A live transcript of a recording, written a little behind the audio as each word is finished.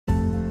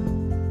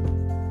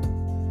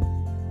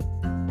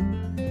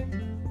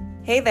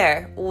Hey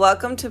there,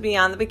 welcome to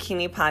Beyond the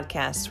Bikini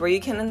podcast, where you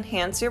can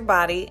enhance your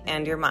body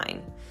and your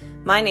mind.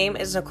 My name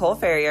is Nicole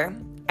Ferrier,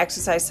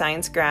 exercise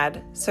science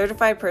grad,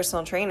 certified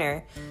personal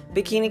trainer,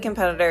 bikini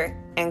competitor,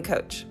 and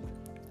coach.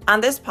 On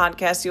this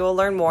podcast, you will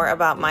learn more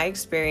about my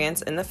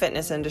experience in the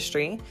fitness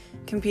industry,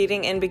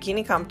 competing in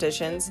bikini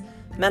competitions,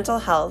 mental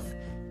health,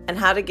 and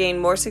how to gain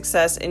more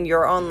success in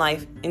your own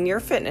life in your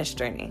fitness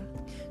journey.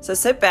 So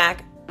sit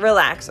back,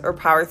 relax, or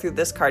power through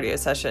this cardio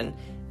session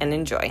and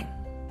enjoy.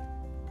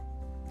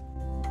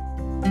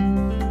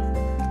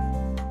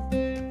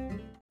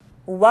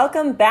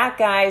 Welcome back,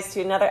 guys,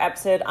 to another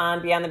episode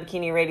on Beyond the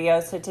Bikini Radio.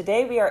 So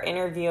today we are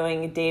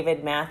interviewing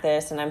David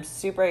Mathis, and I'm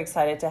super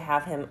excited to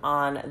have him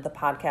on the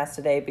podcast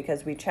today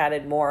because we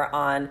chatted more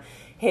on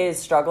his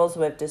struggles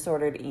with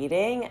disordered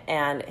eating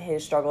and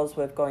his struggles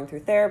with going through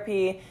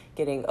therapy,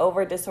 getting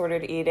over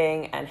disordered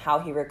eating, and how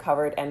he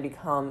recovered and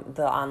become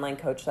the online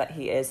coach that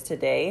he is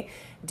today.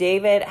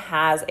 David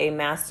has a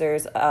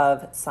master's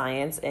of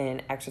science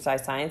in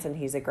exercise science, and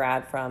he's a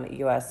grad from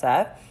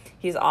USF.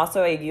 He's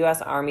also a U.S.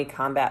 Army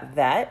combat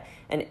vet,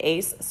 an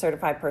ACE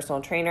certified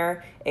personal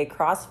trainer, a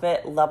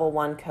CrossFit level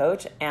 1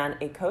 coach, and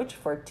a coach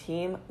for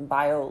Team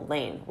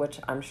BioLane,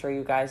 which I'm sure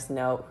you guys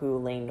know who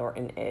Layne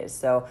Norton is.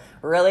 So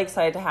really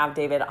excited to have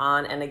David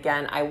on. And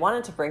again, I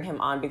wanted to bring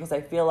him on because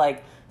I feel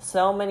like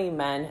so many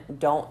men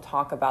don't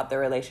talk about their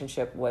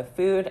relationship with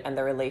food and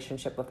their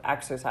relationship with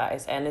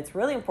exercise. And it's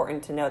really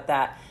important to note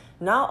that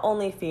not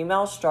only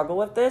females struggle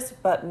with this,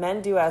 but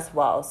men do as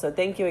well. So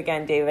thank you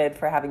again, David,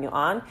 for having you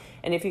on.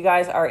 And if you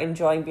guys are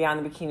enjoying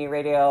Beyond the Bikini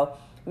Radio,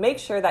 make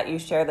sure that you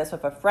share this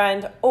with a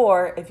friend,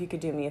 or if you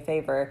could do me a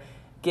favor,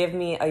 give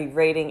me a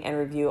rating and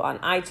review on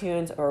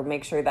iTunes, or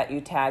make sure that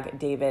you tag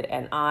David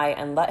and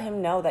let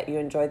him know that you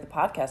enjoyed the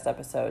podcast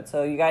episode.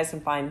 So you guys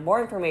can find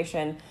more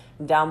information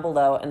down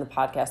below in the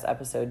podcast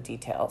episode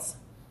details.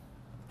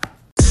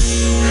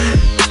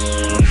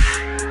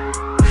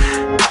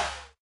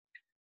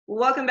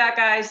 Welcome back,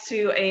 guys,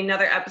 to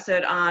another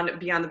episode on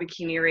Beyond the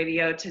Bikini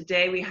Radio.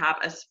 Today we have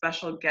a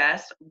special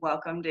guest.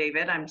 Welcome,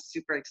 David. I'm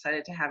super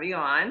excited to have you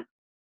on.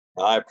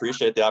 I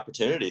appreciate the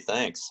opportunity.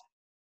 Thanks.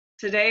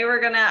 Today we're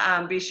going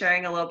to be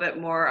sharing a little bit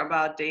more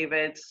about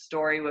David's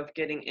story with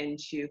getting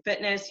into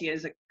fitness. He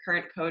is a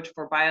current coach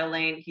for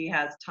BioLane. He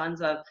has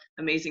tons of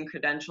amazing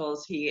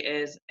credentials. He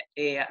is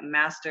a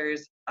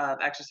master's of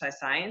exercise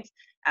science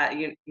at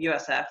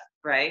USF,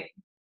 right?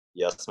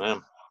 Yes,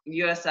 ma'am.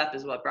 USF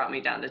is what brought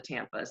me down to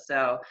Tampa.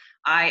 So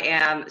I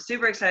am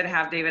super excited to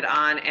have David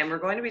on, and we're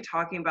going to be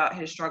talking about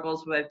his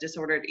struggles with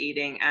disordered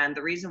eating. And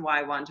the reason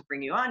why I wanted to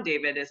bring you on,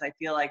 David, is I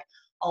feel like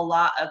a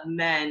lot of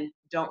men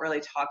don't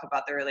really talk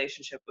about their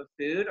relationship with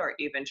food or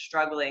even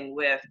struggling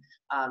with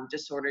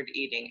disordered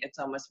eating. It's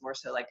almost more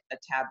so like a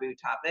taboo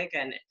topic,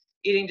 and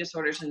eating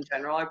disorders in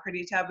general are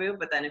pretty taboo.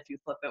 But then if you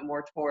flip it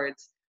more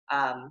towards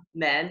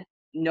men,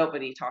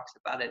 nobody talks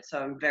about it. So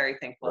I'm very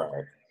thankful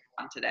for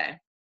on today.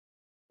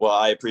 Well,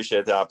 I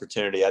appreciate the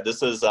opportunity.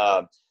 This is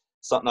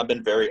something I've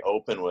been very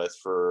open with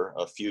for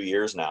a few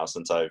years now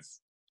since I've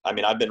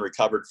been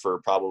recovered for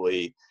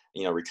probably,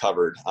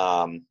 recovered.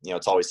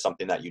 It's always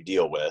something that you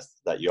deal with,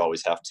 that you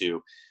always have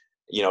to,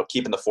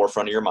 keep in the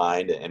forefront of your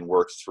mind and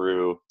work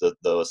through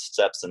the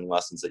steps and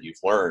lessons that you've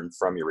learned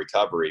from your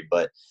recovery.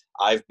 But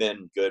I've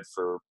been good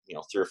for,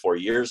 3 or 4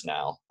 years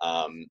now.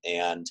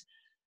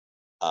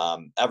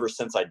 Ever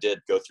since I did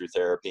go through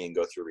therapy and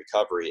go through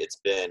recovery, it's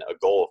been a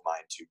goal of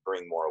mine to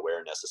bring more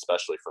awareness,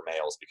 especially for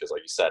males, because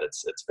like you said,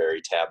 it's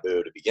very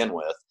taboo to begin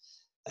with,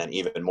 and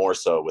even more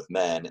so with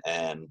men.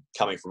 And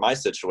coming from my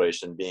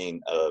situation,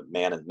 being a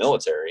man in the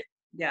military,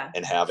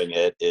 and having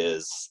it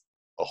is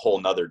a whole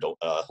nother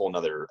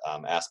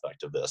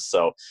aspect of this.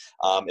 So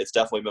it's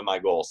definitely been my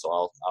goal. So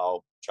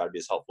I'll try to be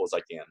as helpful as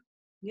I can.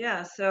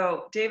 Yeah.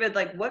 So David,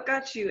 what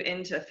got you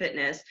into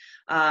fitness?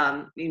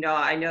 I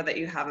know that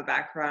you have a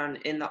background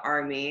in the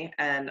Army,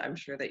 and I'm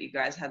sure that you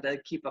guys had to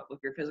keep up with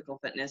your physical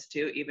fitness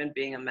too, even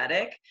being a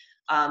medic.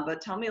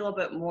 But tell me a little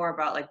bit more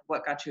about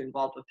what got you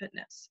involved with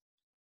fitness.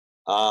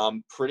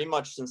 Pretty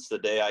much since the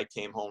day I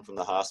came home from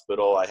the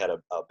hospital, I had a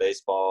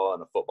baseball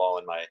and a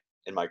football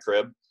in my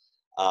crib.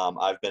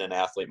 I've been an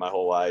athlete my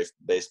whole life: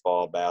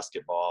 baseball,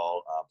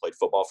 basketball, played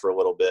football for a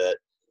little bit.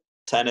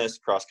 Tennis,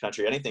 cross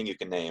country, anything you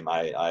can name,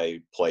 I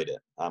played it.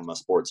 I'm a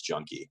sports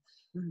junkie.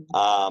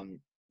 Mm-hmm.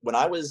 When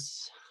I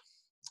was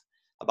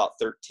about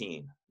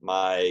 13,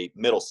 my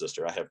middle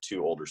sister, I have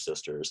 2 older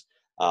sisters.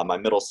 My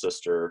middle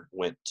sister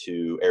went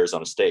to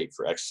Arizona State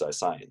for exercise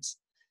science.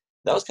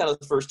 That was kind of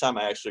the first time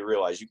I actually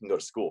realized you can go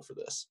to school for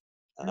this.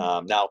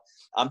 Mm-hmm. Now,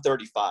 I'm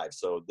 35,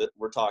 so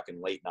we're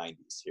talking late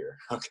 90s here,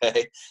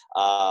 okay?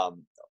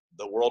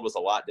 The world was a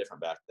lot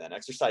different back then.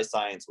 Exercise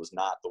science was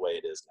not the way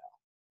it is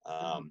now.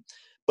 Mm-hmm.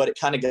 But it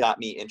kind of got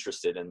me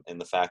interested in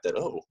the fact that,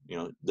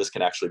 this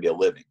can actually be a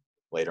living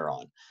later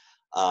on.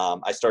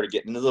 I started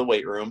getting into the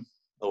weight room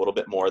a little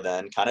bit more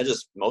then, kind of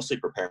just mostly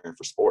preparing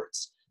for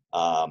sports.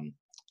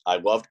 I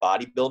loved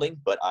bodybuilding,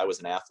 but I was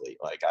an athlete.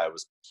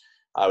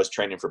 I was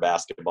training for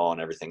basketball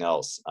and everything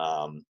else.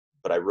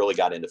 But I really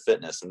got into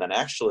fitness. And then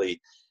actually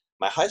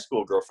my high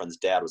school girlfriend's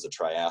dad was a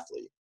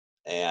triathlete.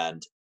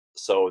 And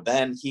so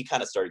then he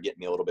kind of started getting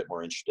me a little bit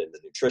more interested in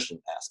the nutrition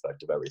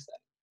aspect of everything.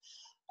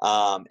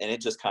 And it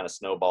just kind of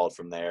snowballed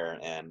from there.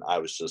 And I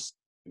was just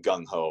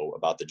gung ho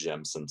about the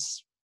gym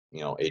since,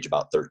 age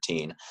about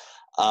 13.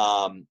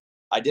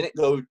 I didn't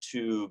go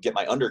to get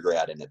my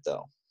undergrad in it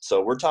though.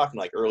 So we're talking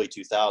like early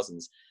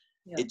 2000s.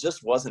 Yeah. It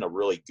just wasn't a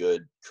really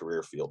good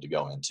career field to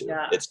go into.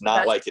 Yeah. It's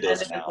not like it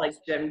is now. Like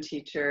gym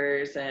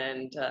teachers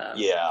and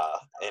yeah,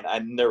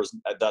 and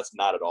that's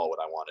not at all what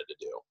I wanted to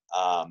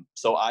do.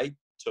 So I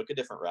took a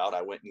different route.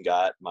 I went and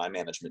got my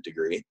management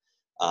degree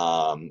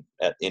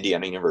at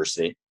Indiana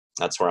University.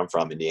 That's where I'm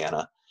from,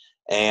 Indiana.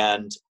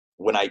 And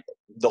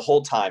the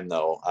whole time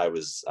though, I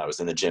was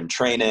in the gym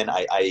training.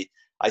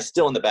 I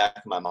still in the back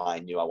of my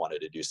mind knew I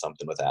wanted to do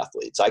something with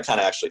athletes. I kind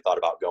of actually thought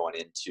about going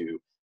into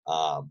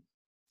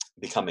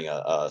becoming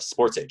a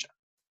sports agent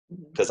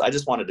because I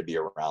just wanted to be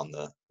around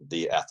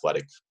the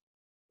athletic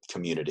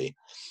community.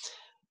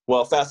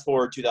 Well, fast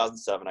forward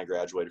 2007, I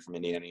graduated from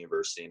Indiana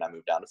University and I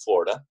moved down to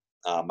Florida.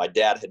 My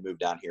dad had moved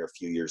down here a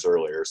few years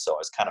earlier, so I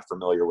was kind of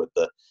familiar with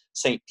the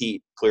St.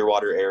 Pete,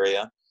 Clearwater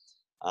area.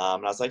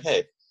 And I was like,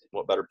 hey,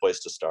 what better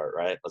place to start,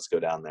 right? Let's go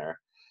down there.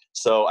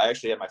 So I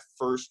actually had my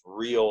first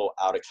real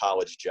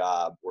out-of-college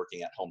job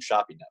working at Home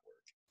Shopping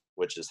Network,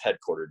 which is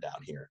headquartered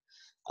down here.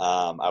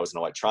 I was an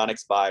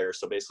electronics buyer,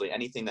 so basically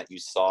anything that you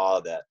saw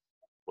that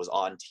was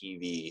on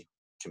TV,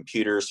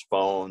 computers,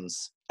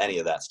 phones, any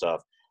of that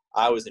stuff,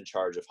 I was in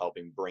charge of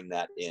helping bring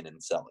that in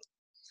and sell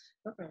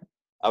it. Okay.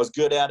 I was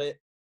good at it.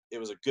 It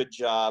was a good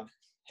job.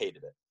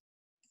 Hated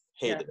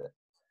it.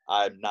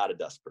 I'm not a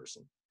dust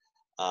person.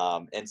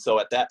 And so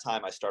at that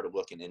time, I started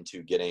looking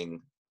into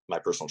getting my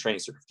personal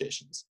training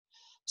certifications.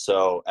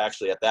 So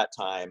actually at that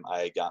time,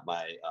 I got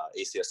my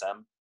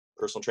ACSM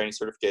personal training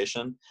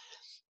certification.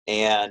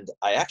 And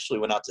I actually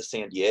went out to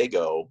San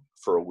Diego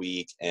for a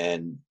week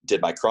and did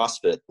my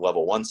CrossFit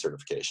level 1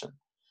 certification.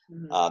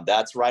 Mm-hmm.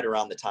 That's right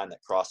around the time that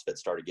CrossFit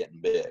started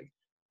getting big.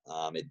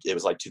 It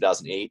was like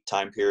 2008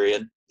 time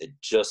period. It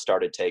just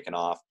started taking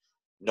off,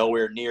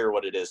 nowhere near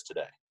what it is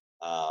today.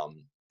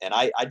 And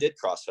I did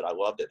CrossFit. I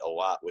loved it a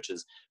lot, which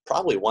is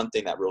probably one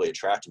thing that really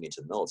attracted me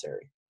to the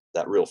military,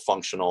 that real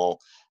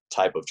functional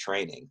type of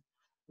training.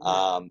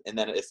 Mm-hmm. And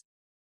then if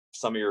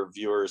some of your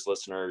viewers,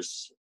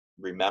 listeners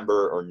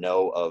remember or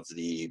know of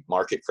the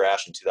market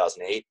crash in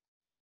 2008,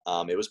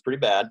 it was pretty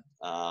bad.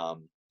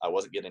 I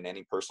wasn't getting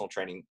any personal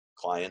training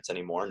clients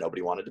anymore.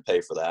 Nobody wanted to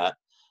pay for that.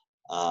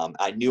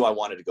 I knew I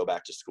wanted to go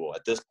back to school.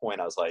 At this point,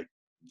 I was like,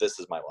 this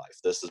is my life.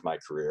 This is my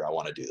career. I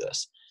want to do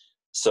this.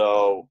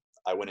 So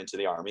I went into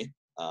the Army.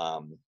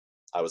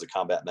 I was a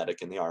combat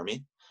medic in the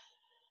Army.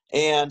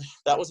 And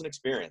that was an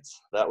experience.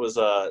 I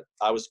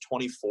was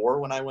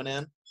 24 when I went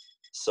in.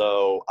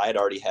 So I had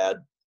already had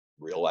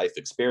real life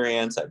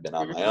experience. I'd been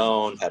on my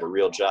own, had a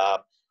real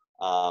job.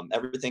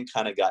 Everything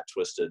kind of got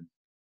twisted,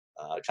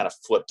 kind of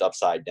flipped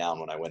upside down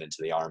when I went into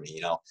the Army,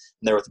 and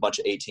there were a bunch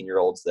of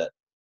 18-year-olds that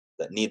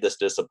need this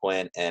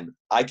discipline. And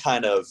I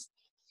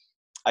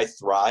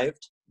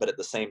thrived, but at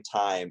the same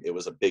time, it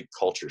was a big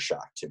culture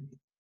shock to me.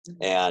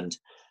 And,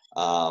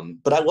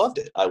 but I loved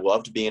it. I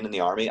loved being in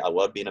the Army. I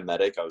loved being a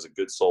medic. I was a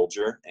good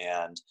soldier.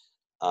 And,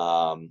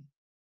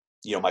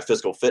 my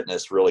physical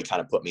fitness really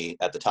kind of put me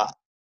at the top.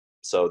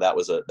 So that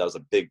was a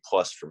big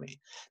plus for me.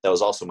 That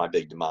was also my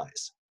big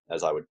demise,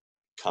 as I would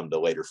come to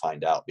later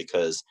find out,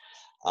 because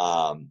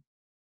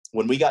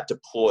when we got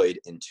deployed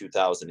in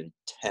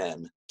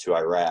 2010 to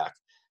Iraq,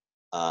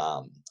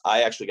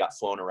 I actually got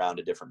flown around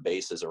to different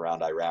bases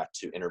around Iraq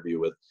to interview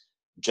with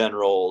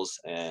generals,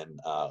 and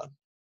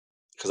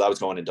because I was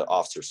going into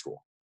officer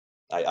school.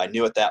 I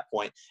knew at that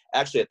point, I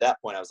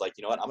was like,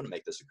 you know what, I'm going to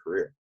make this a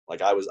career.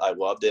 Like I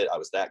loved it. I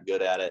was that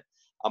good at it.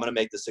 I'm going to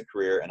make this a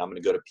career, and I'm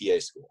going to go to PA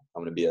school.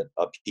 I'm going to be a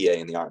PA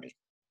in the Army.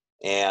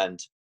 And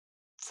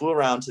flew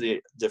around to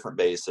the different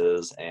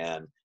bases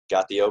and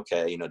got the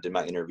okay, did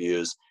my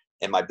interviews,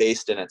 and my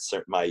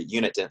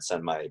unit didn't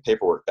send my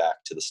paperwork back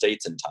to the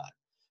States in time.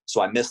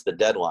 So I missed the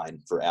deadline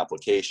for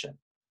application.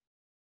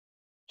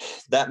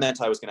 That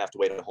meant I was going to have to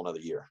wait a whole nother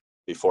year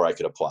before I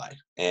could apply.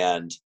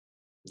 And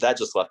that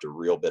just left a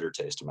real bitter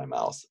taste in my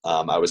mouth.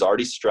 I was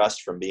already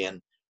stressed from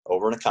being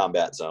over in a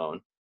combat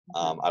zone.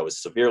 I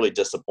was severely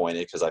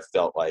disappointed because I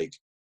felt like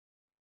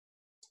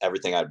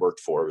everything I'd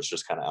worked for was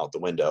just kind of out the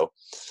window.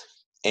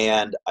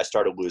 And I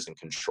started losing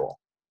control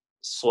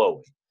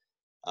slowly.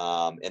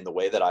 And the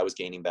way that I was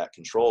gaining back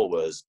control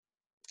was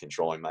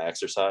controlling my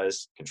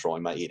exercise,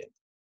 controlling my eating.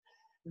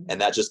 And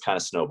that just kind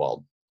of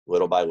snowballed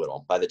little by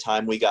little. By the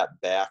time we got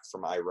back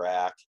from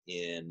Iraq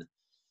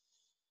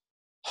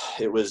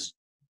it was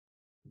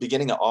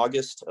beginning of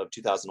August of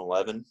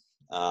 2011.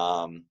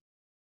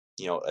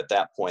 At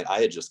that point,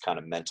 I had just kind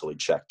of mentally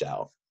checked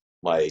out.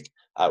 Like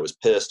I was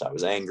pissed, I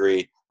was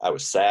angry, I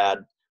was sad,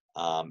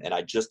 and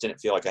I just didn't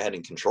feel like I had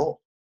any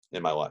control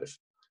in my life.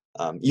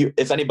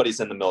 If anybody's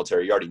in the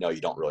military, you already know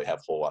you don't really have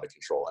a whole lot of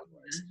control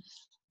anyways.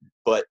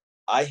 But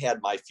I had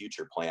my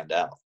future planned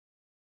out,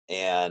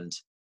 and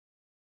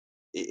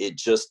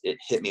it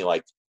hit me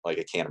like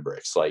a can of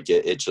bricks. Like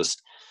it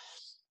just,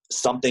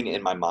 something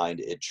in my mind,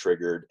 it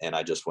triggered, and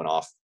I just went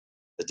off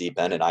the deep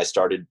end, and I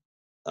started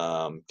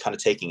kind of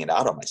taking it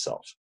out on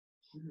myself.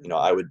 You know,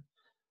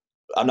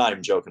 I'm not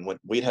even joking. When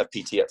we'd have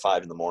PT at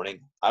 5 a.m,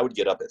 I would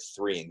get up at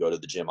 3 and go to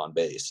the gym on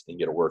base and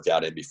get a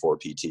workout in before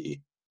PT.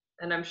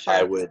 And I'm sure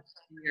in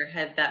your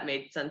head that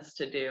made sense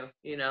to do,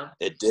 you know?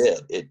 It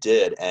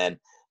did. And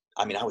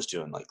I mean, I was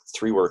doing like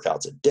 3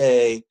 workouts a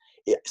day.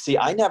 See,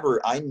 I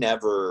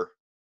never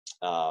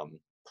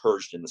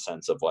purged in the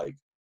sense of like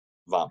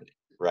vomiting,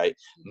 right?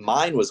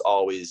 Mine was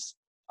always,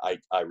 I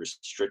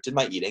restricted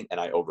my eating and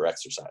I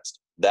over-exercised.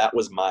 That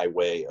was my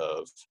way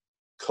of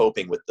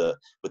coping with the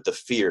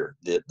fear,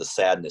 the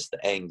sadness,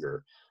 the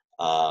anger,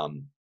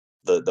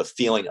 the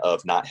feeling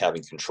of not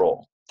having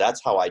control.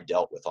 That's how I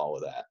dealt with all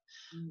of that.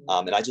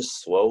 And I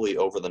just slowly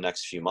over the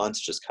next few months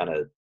just kind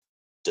of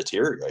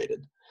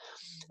deteriorated.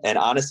 And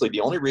honestly,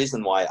 the only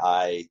reason why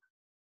I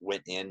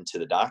went into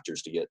the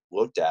doctors to get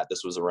looked at,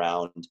 this was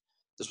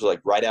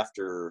like right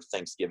after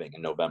Thanksgiving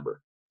in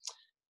November.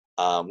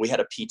 We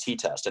had a PT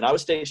test, and I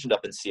was stationed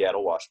up in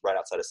Seattle, right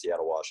outside of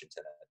Seattle,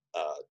 Washington,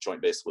 at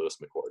Joint Base Lewis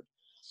McChord.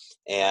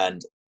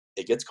 And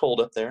it gets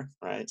cold up there,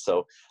 right?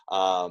 So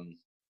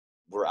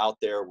we're out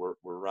there, we're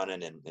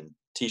running in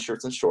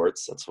t-shirts and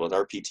shorts. That's what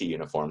our PT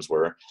uniforms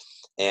were.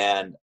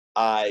 And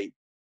I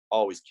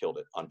always killed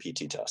it on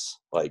PT tests,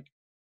 like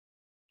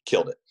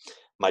killed it.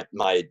 My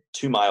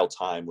 2-mile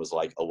time was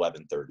like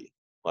 11:30,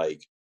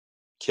 like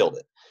killed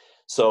it.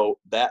 So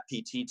that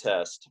PT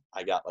test,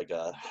 I got like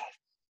a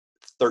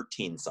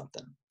 13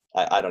 something.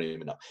 I don't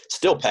even know.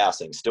 Still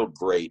passing, still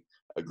great,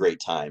 a great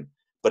time.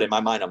 But in my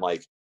mind, I'm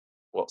like,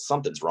 well,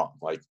 something's wrong.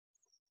 Like,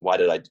 why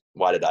did I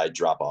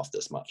drop off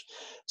this much?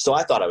 So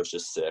I thought I was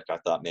just sick. I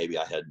thought maybe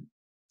I had,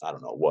 I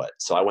don't know what.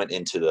 So I went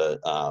into the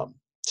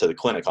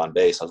clinic on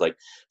base. I was like,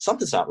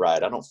 something's not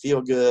right. I don't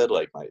feel good.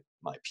 Like my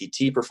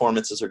PT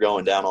performances are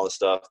going down, all this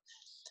stuff.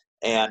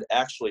 And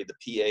actually the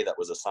PA that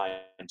was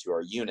assigned to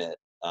our unit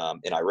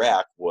in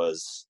Iraq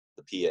was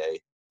the PA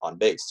on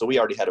base. So we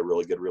already had a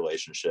really good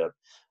relationship.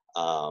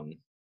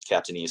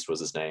 Captain East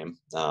was his name.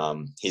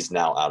 He's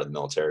now out of the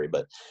military,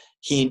 but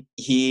he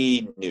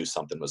knew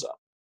something was up.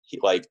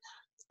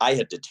 I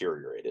had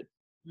deteriorated.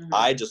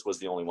 I just was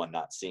the only one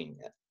not seeing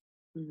it.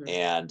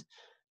 And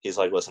he's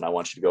like, listen, I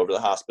want you to go over to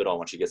the hospital. I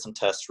want you to get some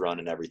tests run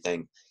and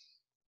everything.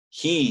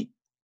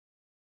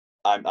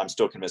 I'm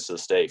still convinced to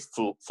this day,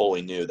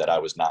 fully knew that I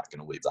was not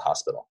going to leave the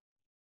hospital.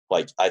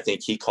 Like, I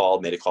think he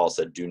made a call,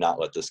 said, do not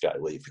let this guy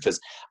leave,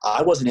 because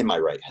I wasn't in my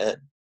right head.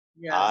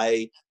 Yeah.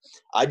 I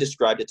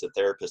described it to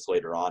therapists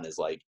later on as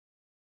like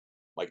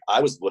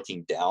I was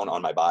looking down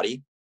on my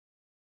body,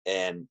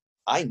 and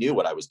I knew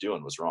what I was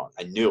doing was wrong.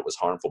 I knew it was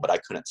harmful, but I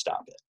couldn't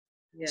stop it.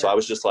 Yeah. So I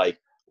was just like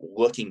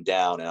looking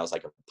down, and I was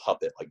like a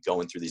puppet, like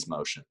going through these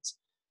motions.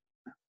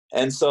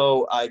 And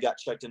so I got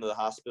checked into the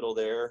hospital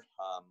there,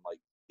 like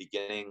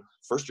beginning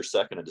 1st or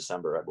 2nd of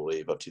December, I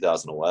believe, of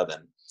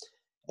 2011.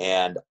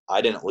 And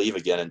I didn't leave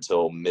again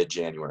until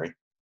mid-January.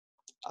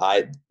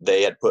 I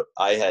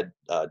had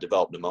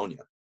developed pneumonia.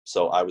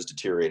 So I was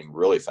deteriorating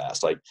really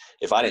fast. Like,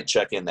 if I didn't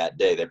check in that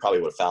day, they probably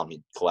would have found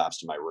me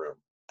collapsed in my room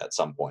at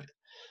some point.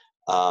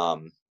 I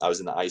was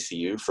in the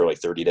ICU for like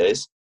 30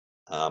 days.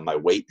 My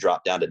weight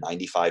dropped down to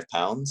 95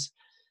 pounds.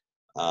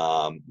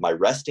 My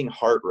resting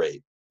heart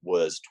rate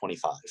was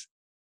 25.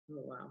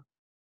 Oh, wow.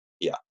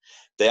 Yeah.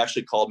 They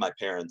actually called my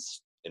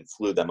parents and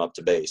flew them up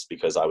to base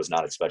because I was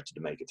not expected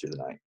to make it through the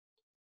night.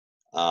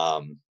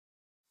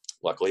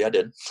 Luckily I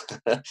did.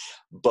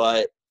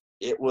 But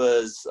it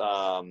was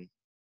one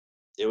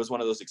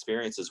of those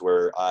experiences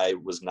where I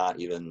was not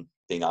even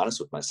being honest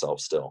with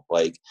myself still.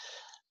 Like,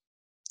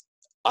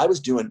 I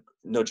was doing,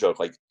 no joke,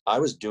 like I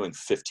was doing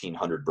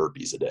 1,500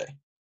 burpees a day.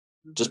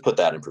 Just put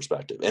that in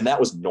perspective. And that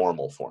was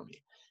normal for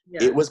me.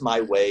 Yeah. It was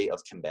my way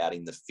of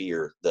combating the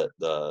fear,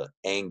 the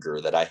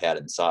anger that I had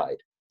inside.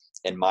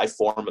 And my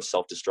form of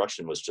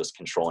self-destruction was just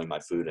controlling my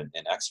food and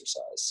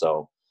exercise.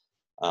 So,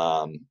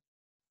 I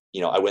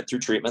went through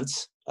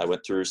treatments. I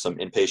went through some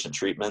inpatient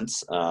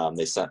treatments.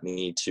 They sent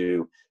me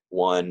to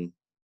one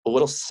a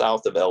little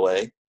south of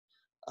LA.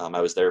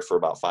 I was there for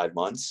about 5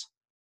 months.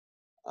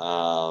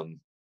 I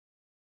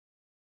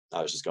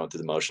was just going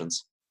through the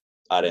motions.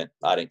 I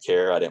didn't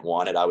care. I didn't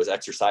want it. I was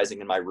exercising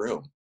in my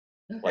room,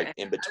 like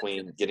in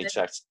between getting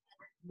checked.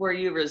 Were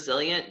you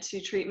resilient to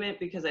treatment?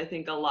 Because I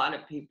think a lot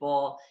of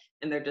people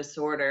in their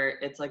disorder,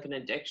 it's like an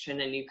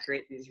addiction, and you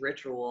create these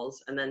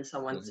rituals, and then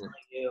someone's telling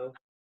you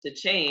to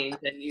change,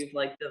 and you've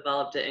like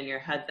developed it in your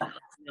head that,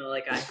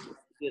 like, I have to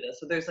do this.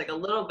 So there's like a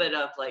little bit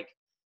of like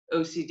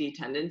OCD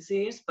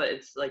tendencies, but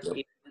it's like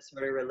eating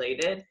disorder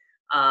related.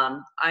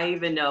 I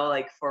even know,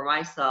 like, for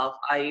myself,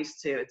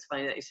 it's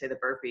funny that you say the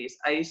burpees.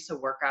 I used to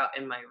work out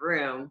in my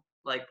room,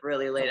 like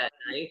really late at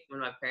night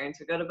when my parents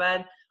would go to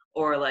bed,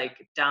 or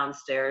like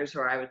downstairs,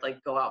 where I would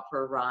like go out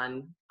for a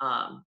run.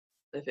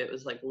 If it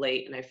was like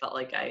late and I felt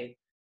like I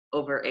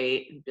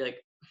overate, it'd be like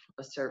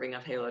a serving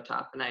of Halo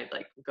Top, and I'd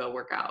like go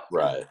work out.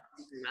 Right.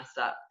 Messed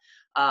up.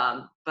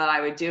 But I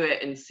would do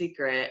it in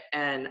secret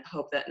and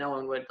hope that no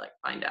one would like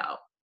find out.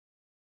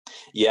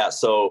 Yeah.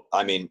 So,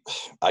 I mean,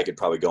 I could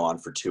probably go on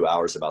for 2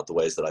 hours about the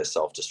ways that I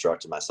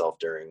self-destructed myself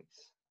during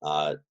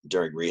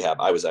rehab.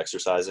 I was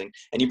exercising,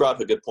 and you brought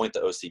up a good point,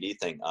 the OCD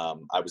thing.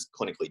 I was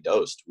clinically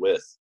dosed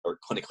with, or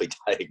clinically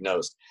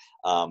diagnosed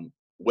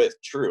with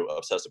true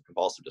obsessive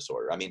compulsive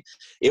disorder. I mean,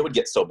 it would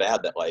get so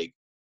bad that, like,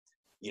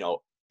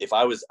 if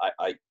I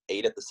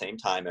ate at the same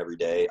time every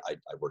day, I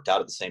worked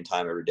out at the same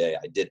time every day,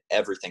 I did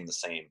everything the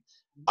same.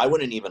 I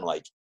wouldn't even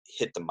like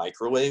hit the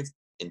microwave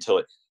until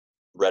it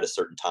read a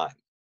certain time.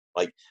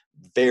 Like,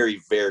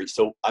 very, very,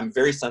 so I'm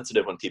very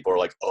sensitive when people are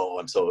like, oh,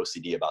 I'm so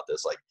OCD about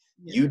this. Like,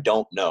 Yeah. you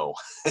don't know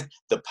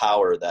the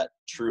power that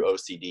true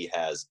OCD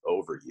has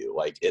over you.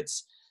 Like, it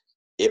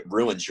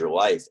ruins your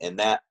life. And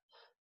that,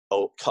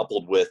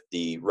 coupled with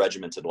the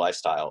regimented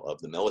lifestyle of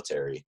the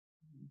military,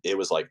 it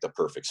was like the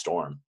perfect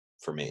storm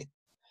for me.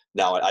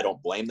 Now, I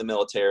don't blame the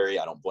military.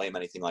 I don't blame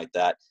anything like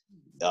that.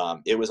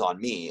 It was on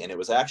me. And it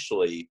was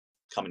actually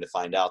coming to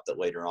find out that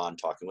later on,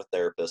 talking with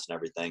therapists and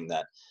everything,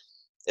 that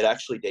it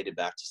actually dated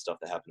back to stuff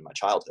that happened in my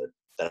childhood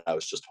that I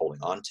was just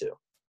holding on to,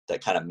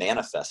 that kind of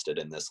manifested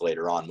in this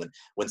later on.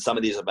 When some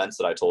of these events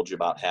that I told you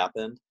about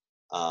happened,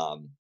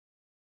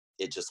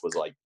 it just was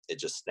like, it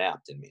just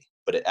snapped in me.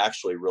 But it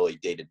actually really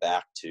dated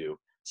back to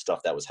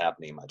stuff that was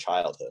happening in my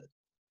childhood.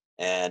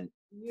 And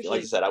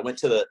like I said, I went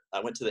to the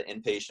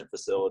inpatient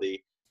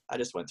facility. I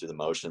just went through the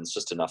motions,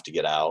 just enough to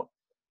get out.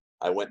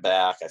 I went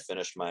back. I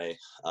finished my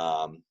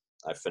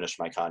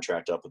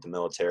contract up with the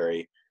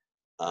military,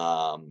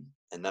 and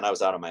then I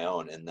was out on my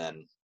own. And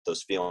then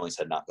those feelings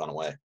had not gone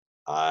away.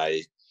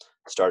 I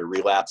started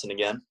relapsing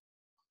again,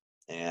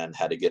 and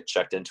had to get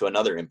checked into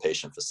another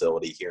inpatient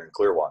facility here in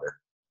Clearwater.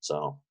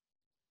 So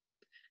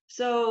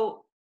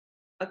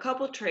a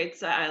couple traits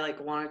that I like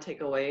want to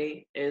take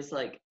away is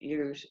like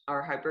you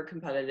are hyper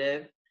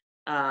competitive,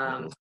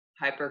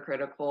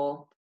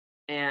 hypercritical,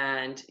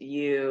 and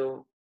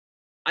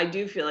I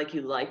do feel like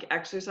you like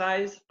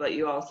exercise, but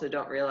you also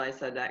don't realize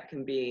that that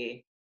can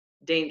be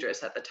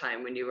dangerous at the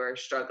time when you were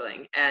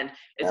struggling. And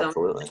it's almost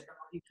Absolutely. like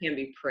you can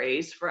be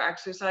praised for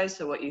exercise.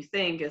 So what you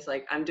think is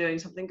like, I'm doing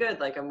something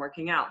good, like I'm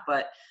working out,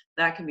 but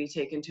that can be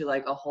taken to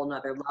like a whole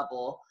nother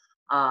level.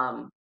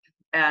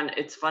 And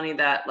it's funny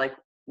that like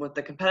with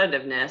the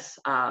competitiveness,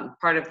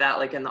 part of that,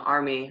 like in the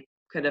Army,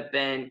 could have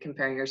been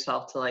comparing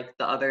yourself to like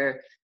the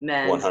other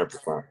men.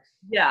 100%.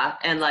 Yeah,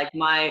 and like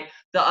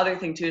the other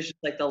thing too is just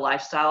like the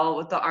lifestyle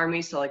with the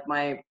Army. So like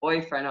my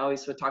boyfriend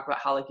always would talk about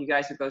how like you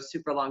guys would go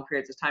super long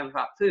periods of time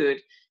without food,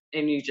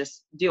 and you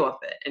just deal with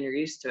it and you're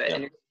used to it. Yep.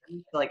 And you're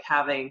used to like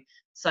having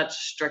such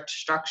strict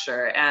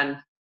structure. And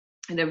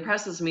it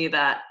impresses me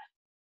that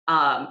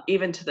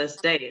even to this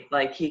day,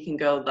 like he can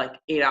go like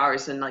 8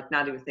 hours and like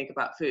not even think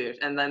about food.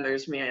 And then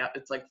there's me,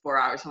 it's like 4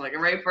 hours. I'm like,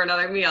 I'm ready for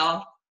another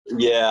meal.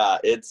 Yeah,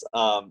 it's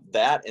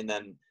that, and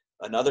then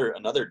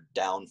another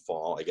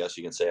downfall, I guess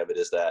you can say, of it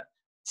is that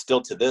still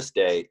to this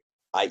day,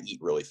 I eat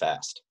really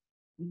fast.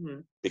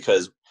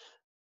 Because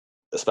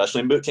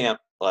especially in boot camp,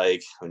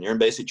 like when you're in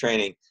basic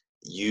training,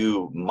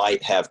 you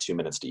might have 2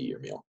 minutes to eat your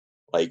meal.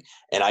 Like,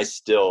 and I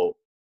still,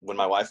 when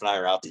my wife and I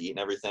are out to eat and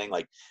everything,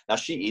 like, now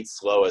she eats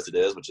slow as it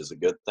is, which is a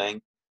good thing,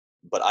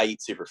 but I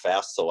eat super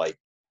fast. So like,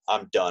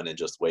 I'm done and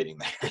just waiting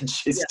there, and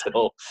she's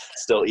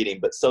still eating.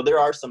 But so there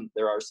are some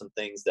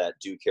things that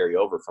do carry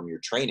over from your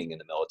training in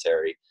the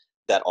military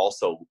that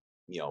also,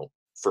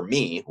 for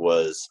me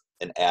was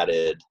an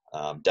added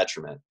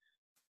detriment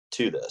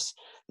to this.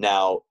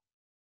 Now,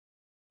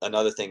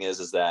 another thing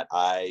is that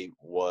I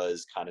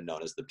was kind of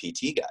known as the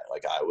PT guy.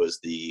 Like, I was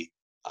the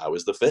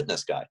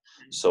fitness guy.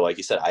 So like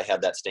you said, I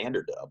had that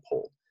standard to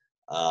uphold.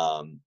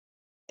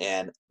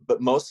 But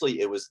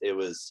mostly it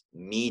was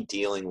me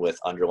dealing with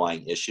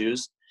underlying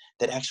issues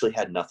that actually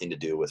had nothing to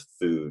do with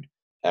food,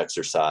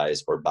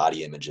 exercise, or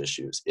body image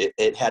issues.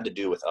 It had to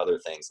do with other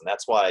things. And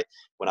that's why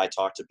when I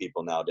talk to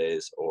people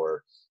nowadays,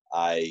 or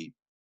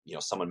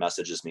someone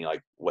messages me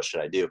like, what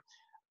should I do?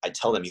 I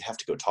tell them you have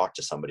to go talk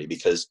to somebody,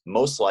 because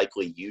most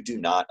likely you do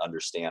not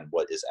understand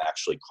what is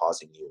actually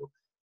causing you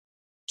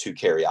to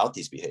carry out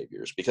these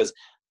behaviors. Because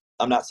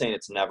I'm not saying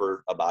it's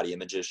never a body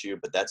image issue,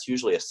 but that's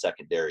usually a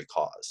secondary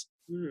cause.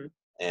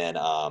 And,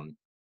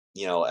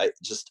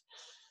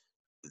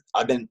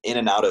 I've been in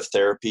and out of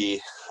therapy.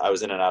 I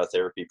was in and out of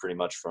therapy pretty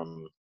much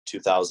from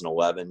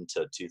 2011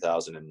 to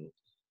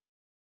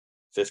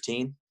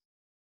 2015.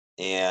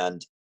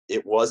 And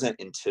it wasn't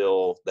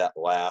until that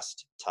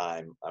last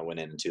time I went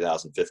in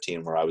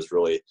 2015 where I was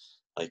really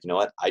like, you know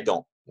what? I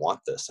don't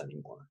want this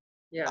anymore.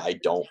 Yeah. I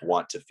don't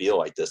want to feel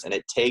like this. And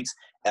it takes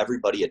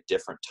everybody a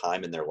different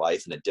time in their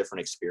life and a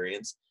different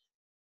experience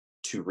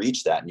to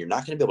reach that. And you're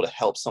not going to be able to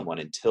help someone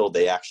until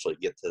they actually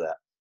get to that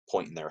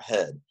point in their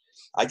head.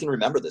 I can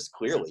remember this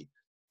clearly.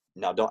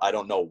 Now, I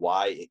don't know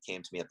why it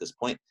came to me at this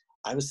point.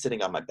 I was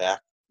sitting on the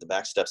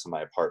back steps of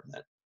my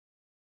apartment,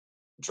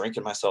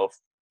 drinking myself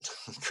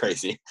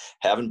crazy,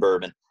 having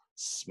bourbon,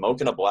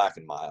 smoking a Black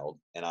and Mild,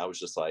 and I was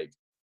just like,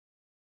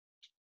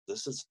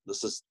 this is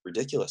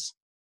ridiculous.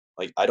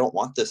 Like, I don't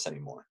want this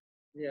anymore.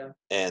 Yeah.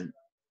 And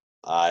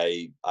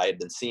I had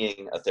been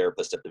seeing a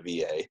therapist at the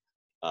VA.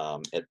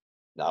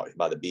 out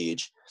by the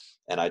beach.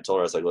 And I told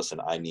her, I was like, listen,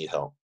 I need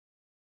help.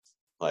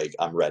 Like,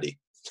 I'm ready.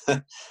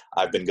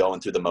 I've been going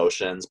through the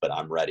motions, but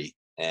I'm ready.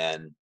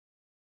 And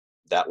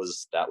that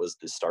was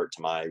the start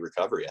to my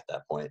recovery at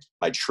that point,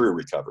 my true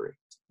recovery.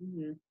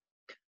 Mm-hmm.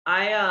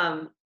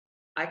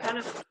 I kind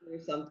of went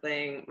through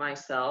something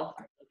myself.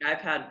 Like,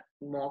 I've had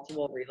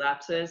multiple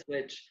relapses,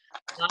 which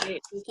my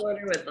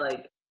disorder would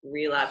like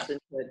relapse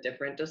into a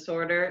different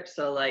disorder.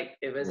 So like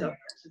it was over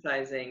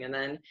exercising, and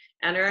then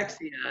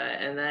anorexia,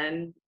 and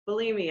then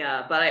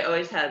bulimia. But I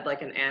always had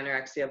like an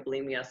anorexia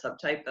bulimia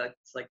subtype.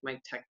 That's like my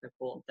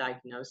technical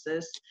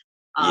diagnosis.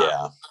 Um,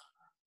 Yeah.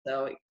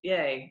 so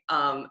yay.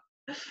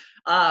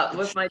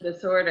 With my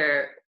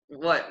disorder,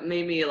 what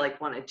made me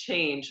like want to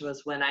change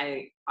was when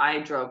I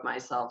drove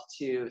myself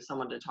to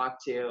someone to talk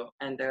to,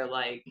 and they're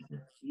like,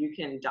 you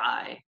can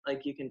die,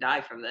 like you can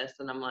die from this.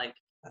 And I'm like,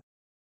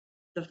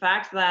 the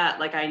fact that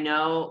like I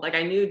know, like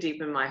I knew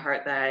deep in my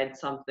heart that I had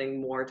something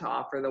more to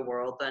offer the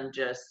world than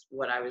just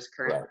what I was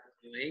currently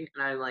doing.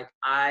 And I'm like,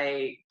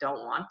 I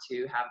don't want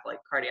to have like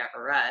cardiac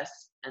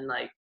arrest, and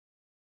like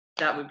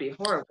that would be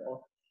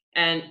horrible.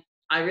 And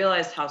I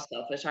realized how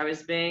selfish I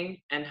was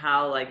being, and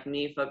how like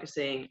me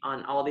focusing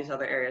on all these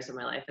other areas of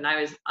my life. And I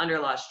was under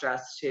a lot of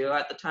stress too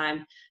at the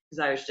time,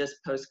 because I was just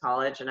post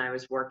college and I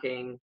was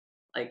working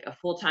like a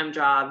full-time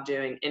job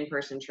doing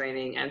in-person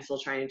training and still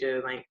trying to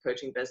do my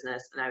coaching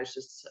business. And I was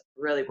just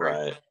really burnt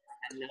out. Right.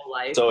 I had no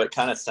life. So it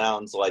kind of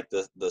sounds like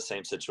the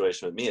same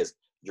situation with me is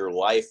your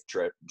life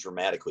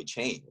dramatically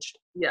changed.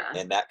 Yeah.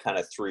 And that kind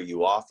of threw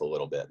you off a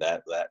little bit.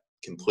 That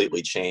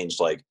completely changed,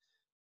 like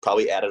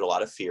probably added a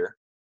lot of fear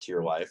to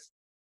your life,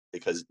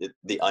 because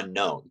the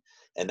unknown.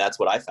 And that's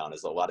what I found,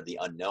 is a lot of the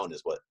unknown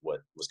is what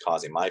was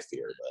causing my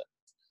fear. But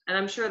And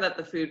I'm sure that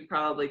the food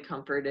probably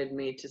comforted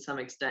me to some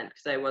extent,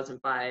 because I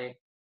wasn't by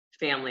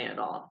family at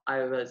all.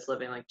 I was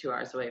living like 2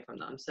 hours away from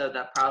them. So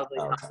that probably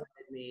comforted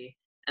me,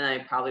 and I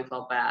probably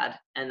felt bad.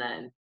 And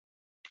then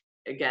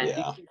again, you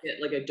yeah. can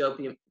get like a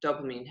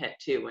dopamine hit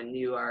too when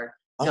you are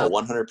Oh,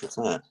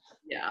 100%.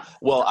 Yeah.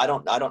 Well, I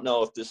don't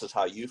know if this is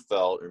how you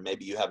felt, or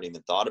maybe you haven't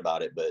even thought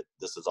about it, but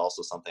this is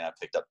also something I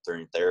picked up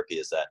during therapy,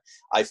 is that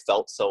I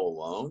felt so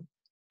alone.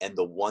 And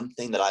the one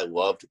thing that I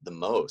loved the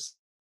most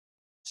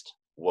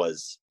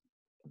was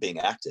being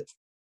active,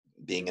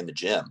 being in the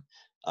gym.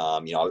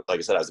 Like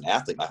I said, I was an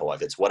athlete my whole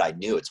life. It's what I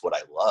knew. It's what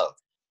I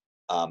loved.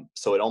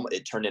 So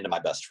it turned into my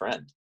best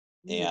friend.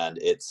 Mhm. And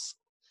it's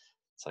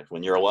like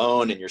when you're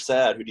alone and you're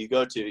sad, who do you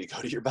go to? You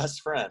go to your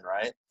best friend,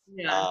 right?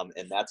 Yeah.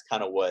 And that's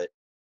kind of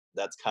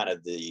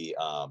the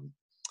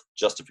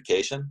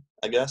justification,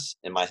 I guess,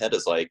 in my head,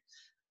 is like,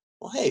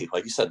 well, hey,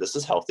 like you said, this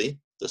is healthy.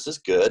 This is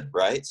good,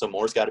 right? So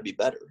more's got to be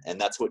better.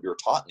 And that's what you're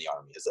taught in the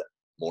Army, is that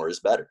more is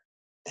better.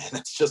 And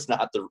that's just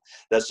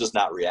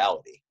not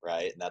reality,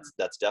 right? And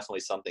that's definitely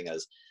something,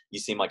 as you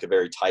seem like a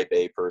very type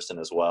A person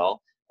as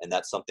well. And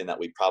that's something that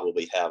we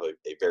probably have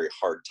a very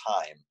hard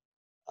time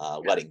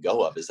letting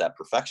go of, is that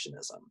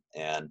perfectionism.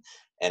 And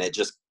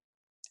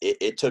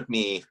it took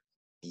me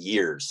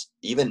years,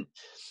 even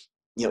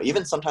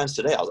sometimes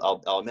today,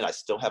 I'll admit, I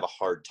still have a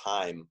hard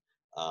time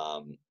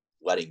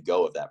letting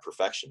go of that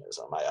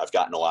perfectionism. I've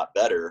gotten a lot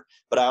better,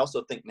 but I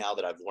also think now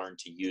that I've learned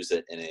to use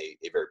it in a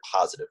very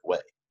positive way.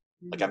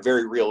 Like, I'm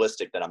very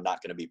realistic that I'm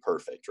not going to be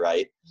perfect,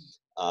 right?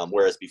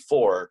 Whereas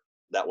before,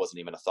 that wasn't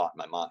even a thought in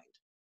my mind.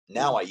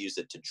 Now I use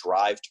it to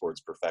drive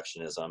towards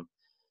perfectionism,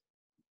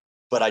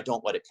 but I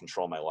don't let it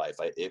control my life.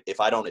 If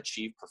I don't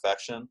achieve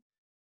perfection,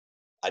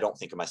 I don't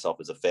think of myself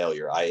as a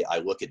failure. I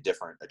look at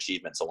different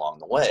achievements along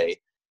the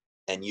way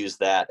and use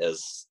that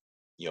as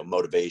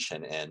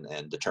motivation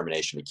and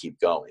determination to keep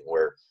going.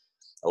 Where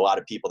a lot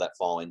of people that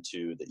fall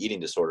into the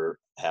eating disorder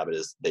habit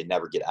is they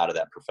never get out of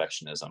that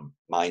perfectionism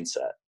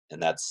mindset,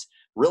 and that's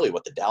really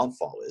what the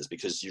downfall is,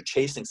 because you're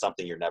chasing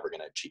something you're never going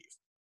to achieve.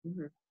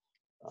 Mm-hmm.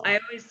 I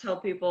always tell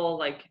people,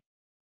 like,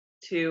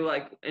 to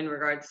like in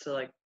regards to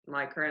like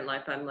my current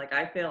life, I'm like,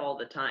 I fail all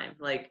the time,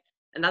 like,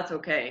 and that's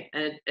okay.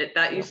 And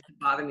that used to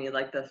bother me,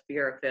 like the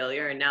fear of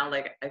failure. And now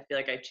like I feel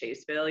like I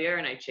chase failure,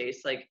 and I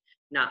chase like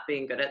not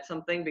being good at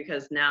something,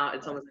 because now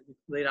it's almost like the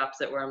complete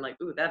opposite, where I'm like,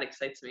 ooh, that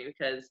excites me,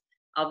 because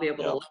I'll be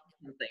able to learn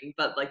something.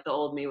 But like the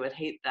old me would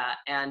hate that.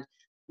 And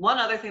one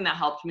other thing that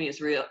helped me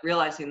is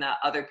realizing that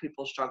other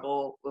people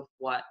struggle with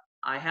what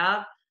I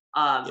have,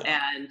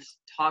 and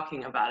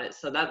talking about it.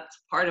 So that's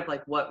part of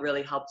like what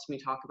really helps me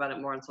talk about it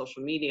more on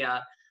social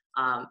media.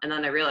 And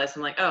then I realized,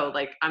 I'm like, oh,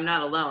 like I'm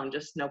not alone,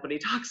 just nobody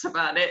talks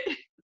about it.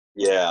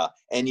 Yeah.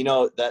 And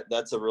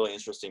that's a really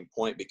interesting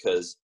point,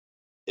 because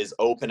as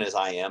open as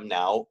I am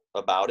now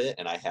about it,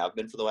 and I have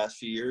been for the last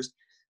few years,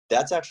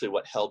 that's actually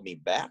what held me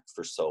back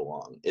for so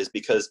long, is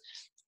because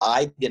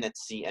I didn't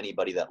see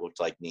anybody that looked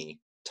like me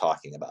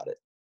talking about it.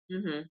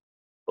 Mm-hmm.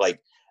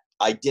 Like,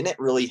 I didn't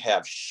really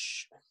have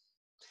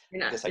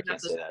I guess I You're not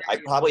can't the say that. I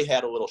probably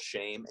had a little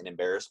shame and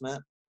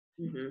embarrassment,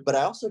 Mm-hmm. but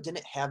I also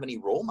didn't have any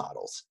role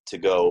models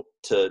to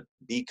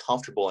be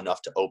comfortable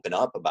enough to open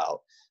up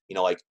about,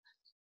 like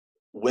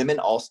women.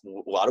 Also,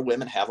 a lot of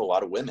women have a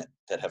lot of women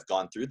that have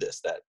gone through this,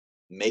 that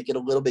make it a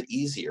little bit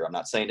easier. I'm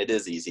not saying it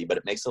is easy, but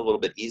it makes it a little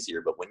bit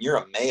easier. But when you're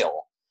a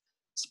male,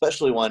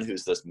 especially one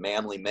who's this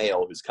manly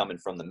male who's coming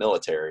from the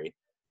military,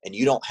 and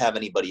you don't have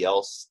anybody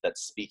else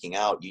that's speaking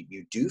out,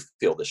 you do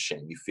feel this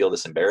shame, you feel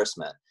this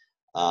embarrassment.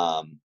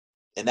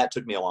 And that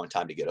took me a long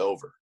time to get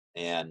over.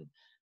 And,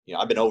 you know,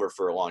 I've been over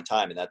for a long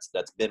time, and that's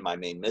been my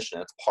main mission.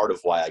 That's part of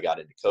why I got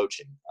into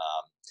coaching.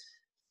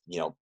 You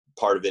know,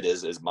 part of it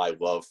is my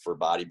love for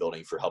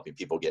bodybuilding, for helping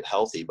people get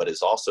healthy, but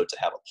it's also to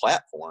have a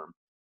platform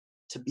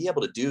to be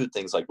able to do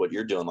things like what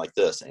you're doing like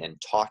this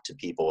and talk to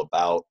people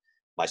about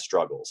my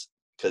struggles.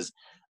 Because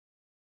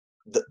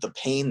the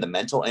pain, the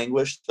mental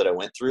anguish that I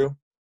went through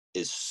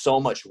is so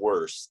much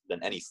worse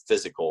than any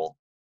physical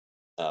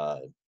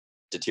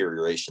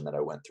deterioration that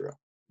I went through.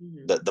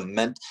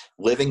 Mm-hmm.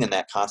 Living in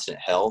that constant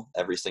hell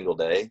every single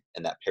day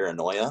and that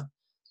paranoia,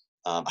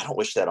 I don't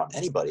wish that on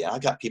anybody. I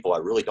got people I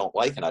really don't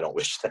like, and I don't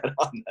wish that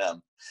on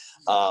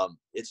them.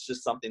 It's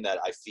just something that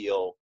I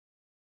feel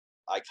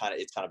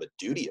it's kind of a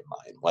duty of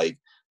mine. Like,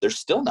 there's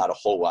still not a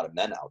whole lot of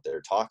men out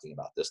there talking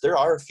about this. There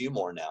are a few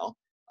more now.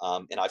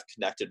 And I've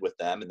connected with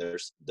them, and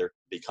they're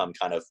become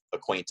kind of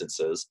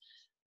acquaintances,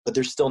 but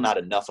there's still not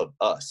enough of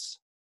us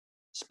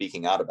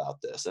speaking out about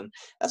this. And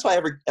that's why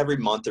every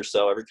month or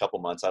so, every couple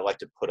months, I like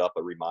to put up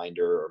a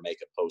reminder or make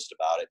a post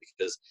about it,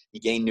 because you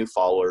gain new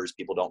followers.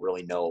 People don't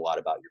really know a lot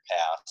about your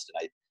past.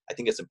 And I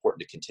think it's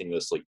important to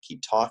continuously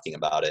keep talking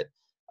about it,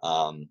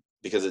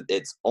 because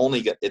it's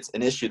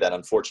an issue that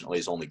unfortunately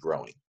is only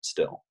growing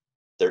still.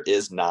 There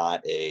is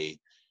not a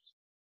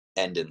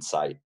end in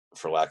sight,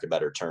 for lack of a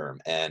better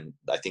term. And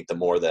I think the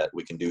more that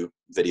we can do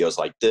videos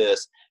like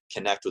this,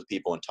 connect with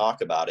people and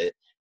talk about it,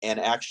 and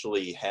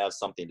actually have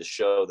something to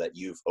show that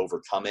you've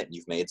overcome it and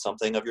you've made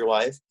something of your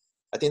life,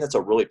 I think that's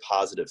a really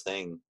positive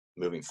thing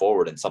moving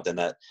forward, and something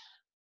that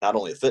not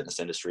only the fitness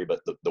industry, but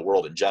the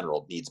world in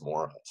general needs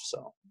more of.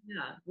 So,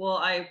 yeah, well,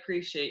 I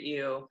appreciate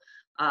you,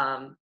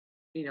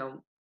 you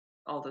know,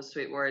 all those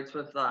sweet words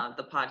with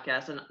the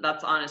podcast. And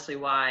that's honestly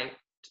why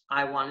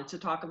I wanted to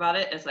talk about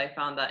it, is I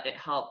found that it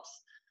helped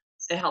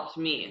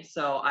me.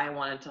 So I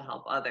wanted to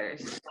help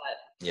others.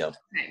 But yeah.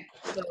 Okay,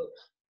 so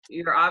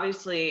you're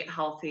obviously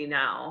healthy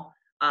now,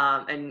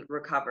 and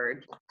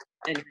recovered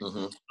in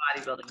Mm-hmm.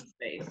 bodybuilding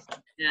space.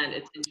 And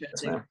it's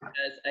interesting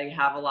because I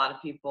have a lot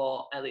of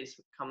people, at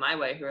least come my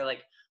way, who are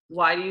like,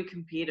 why do you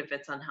compete if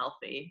it's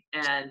unhealthy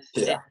and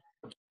Yeah.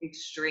 it's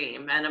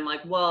extreme? And I'm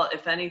like, well,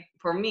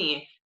 for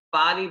me,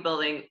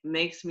 bodybuilding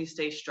makes me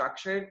stay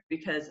structured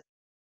because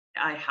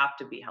I have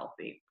to be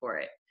healthy for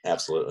it.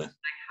 Absolutely.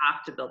 I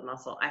have to build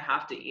muscle. I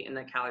have to eat in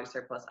a calorie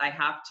surplus. I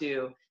have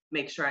to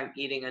make sure I'm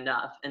eating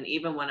enough. And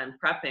even when I'm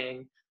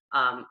prepping,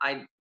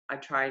 I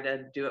try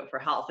to do it for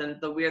health.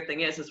 And the weird thing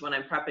is when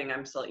I'm prepping,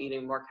 I'm still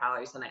eating more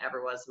calories than I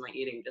ever was in my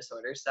eating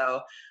disorder. So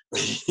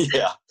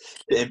yeah,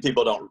 and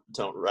people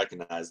don't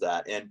recognize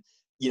that. And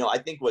you know, I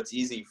think what's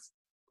easy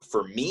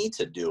for me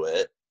to do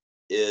it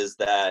is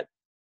that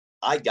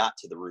I got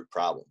to the root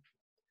problem.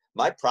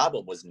 My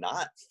problem was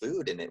not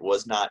food, and it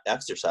was not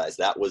exercise.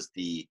 That was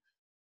the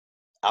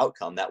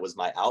outcome. That was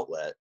my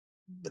outlet,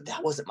 but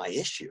that wasn't my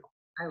issue.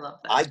 I love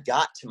that. I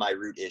got to my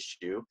root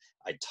issue.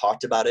 I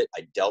talked about it.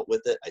 I dealt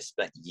with it. I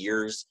spent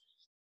years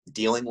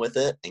dealing with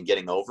it and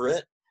getting over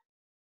it.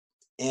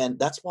 And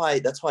that's why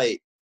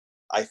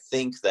I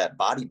think that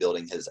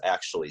bodybuilding has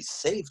actually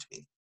saved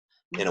me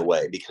in a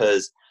way,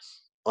 because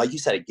like you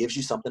said, it gives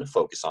you something to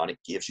focus on. It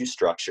gives you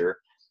structure.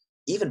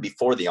 Even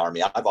before the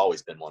Army, I've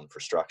always been one for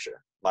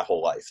structure my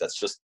whole life.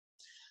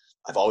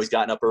 I've always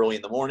gotten up early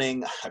in the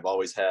morning. I've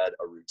always had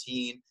a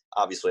routine.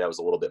 Obviously, I was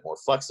a little bit more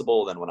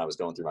flexible than when I was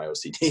going through my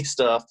OCD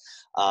stuff.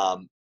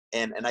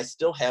 And I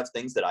still have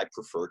things that I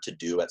prefer to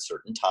do at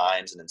certain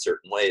times and in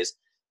certain ways,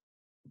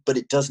 but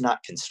it does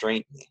not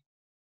constrain me.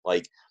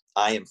 Like,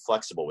 I am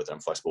flexible with it.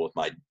 I'm flexible with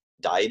my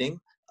dieting.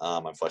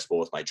 I'm flexible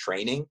with my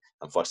training.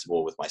 I'm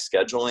flexible with my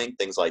scheduling,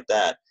 things like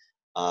that.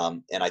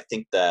 And I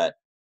think that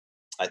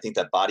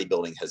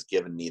bodybuilding has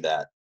given me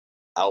that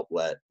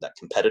outlet, that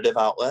competitive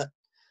outlet,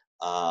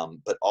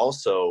 but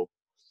also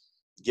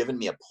given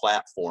me a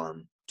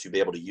platform to be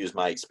able to use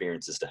my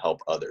experiences to help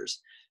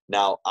others.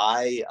 Now,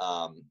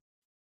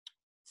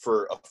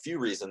 for a few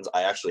reasons,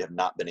 I actually have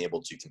not been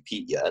able to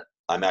compete yet.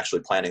 I'm actually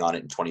planning on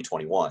it in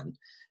 2021.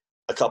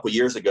 A couple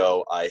years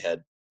ago, I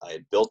had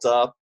built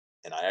up,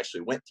 and I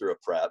actually went through a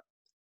prep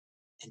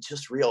and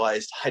just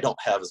realized I don't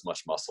have as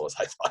much muscle as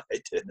I thought I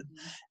did.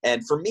 Mm-hmm.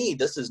 And for me,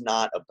 this is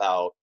not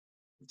about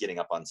getting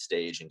up on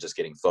stage and just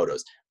getting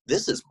photos.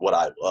 This is what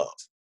I love.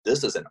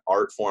 This is an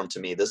art form to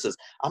me.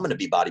 I'm going to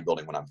be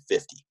bodybuilding when I'm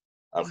 50.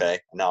 Okay.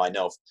 Mm-hmm. Now I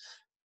know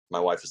my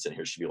wife is sitting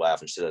here, she'd be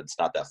laughing. She said, it's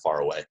not that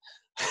far away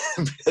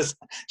because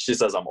she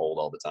says I'm old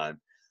all the time.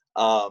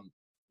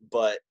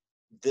 But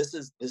this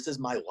is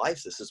my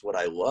life. This is what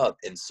I love.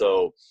 And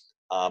so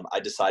I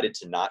decided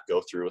to not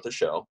go through with the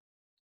show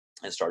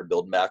and started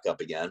building back up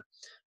again.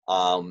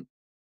 And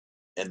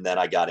then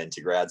I got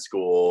into grad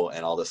school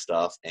and all this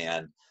stuff.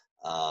 And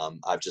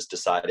I've just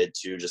decided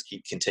to just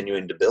keep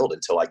continuing to build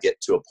until I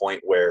get to a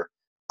point where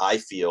I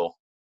feel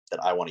that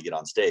I want to get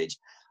on stage,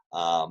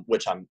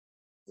 which I'm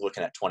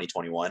looking at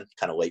 2021,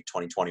 kind of late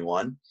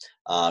 2021,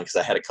 because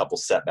I had a couple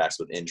setbacks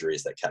with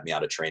injuries that kept me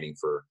out of training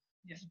for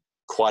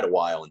quite a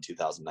while in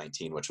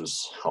 2019, which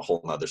was a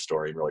whole nother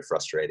story and really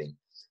frustrating.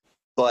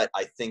 But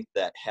I think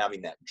that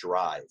having that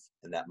drive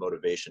and that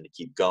motivation to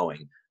keep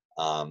going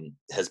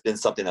has been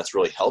something that's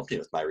really helped me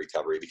with my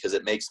recovery, because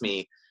it makes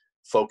me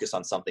focus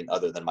on something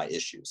other than my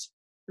issues.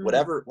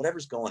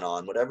 Whatever's going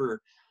on,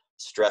 whatever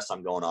stress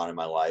I'm going on in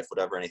my life,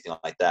 whatever, anything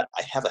like that,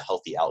 I have a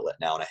healthy outlet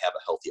now, and I have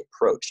a healthy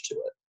approach to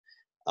it.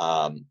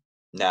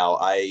 Now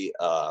I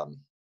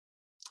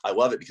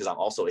love it because I'm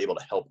also able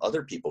to help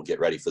other people get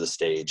ready for the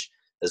stage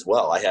as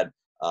well. I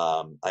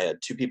had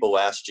two people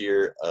last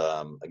year,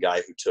 a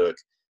guy who took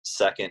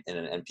second in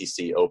an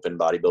NPC Open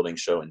bodybuilding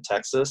show in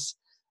Texas.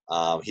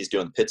 He's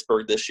doing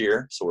Pittsburgh this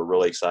year, so we're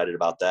really excited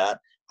about that.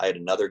 I had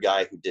another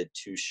guy who did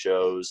two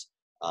shows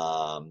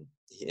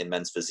in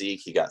men's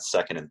physique. He got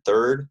second and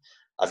third.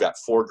 I've got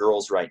 4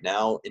 girls right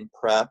now in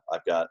prep.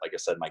 I've got, like I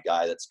said, my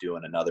guy that's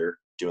doing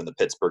the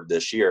Pittsburgh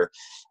this year.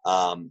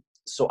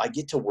 So I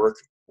get to work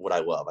what I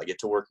love. I get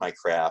to work my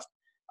craft.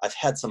 I've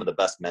had some of the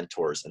best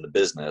mentors in the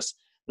business.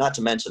 Not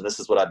to mention, this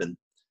is what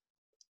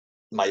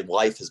my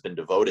life has been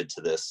devoted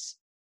to this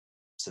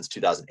since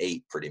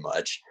 2008, pretty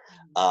much.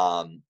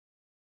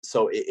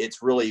 So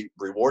it's really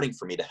rewarding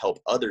for me to help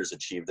others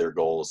achieve their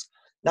goals,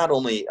 not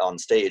only on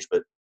stage,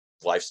 but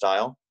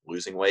lifestyle,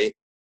 losing weight,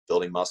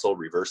 building muscle,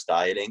 reverse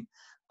dieting,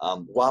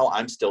 while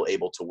I'm still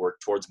able to work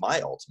towards my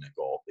ultimate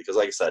goal. Because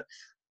like I said,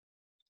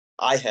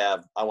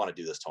 I want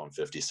to do this till I'm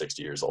 50,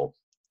 60 years old.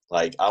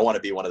 Like, I want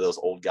to be one of those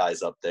old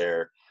guys up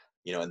there,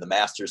 in the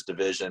Masters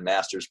division,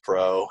 Masters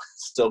Pro,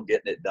 still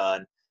getting it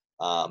done.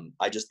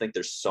 I just think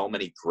there's so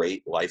many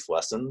great life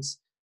lessons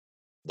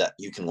that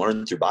you can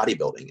learn through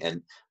bodybuilding.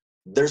 And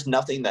there's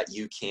nothing that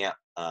you can't,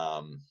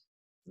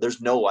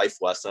 there's no life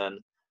lesson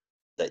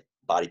that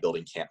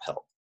bodybuilding can't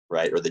help,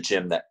 right? Or the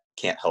gym that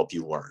can't help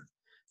you learn.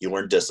 You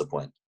learn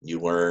discipline. You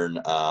learn,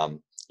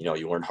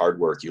 you learn hard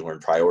work. You learn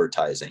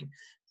prioritizing.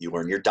 You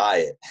learn your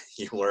diet.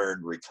 You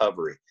learn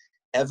recovery.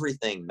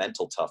 Everything,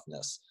 mental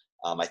toughness.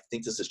 I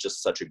think this is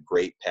just such a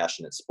great,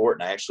 passionate sport.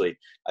 And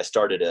I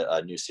started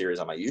a new series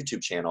on my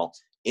YouTube channel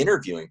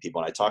interviewing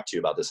people. And I talked to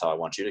you about this, how I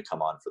want you to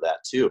come on for that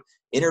too.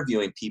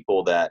 Interviewing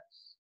people that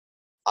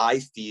I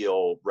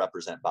feel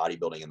represent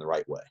bodybuilding in the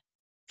right way.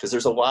 Because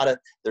there's a lot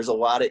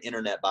of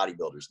internet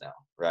bodybuilders now,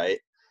 right?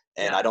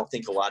 And I don't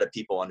think a lot of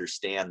people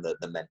understand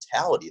the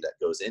mentality that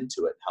goes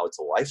into it, how it's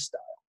a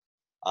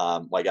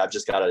lifestyle. Like, I've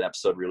just got an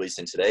episode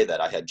releasing today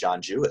that I had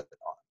John Jewett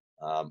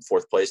on,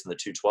 4th place in the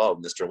 212,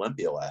 Mr.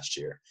 Olympia last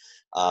year.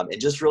 And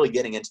just really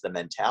getting into the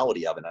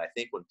mentality of it. And I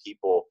think when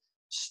people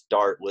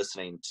start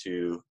listening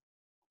to,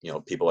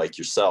 people like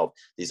yourself,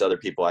 these other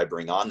people I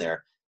bring on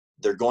there,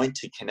 they're going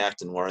to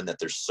connect and learn that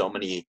there's so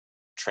many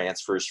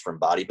transfers from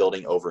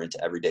bodybuilding over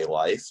into everyday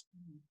life,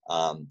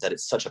 that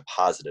it's such a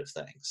positive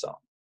thing. So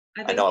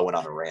I know I went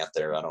on a rant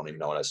there. I don't even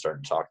know what I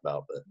started to talk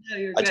about, but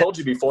no, I told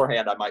you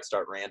beforehand I might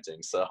start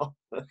ranting. So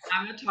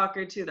I'm a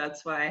talker too.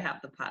 That's why I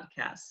have the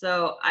podcast.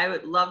 So I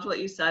loved what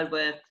you said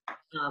with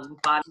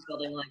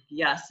bodybuilding. Like,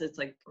 yes, it's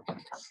like a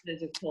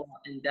physical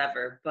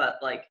endeavor, but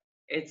like,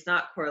 it's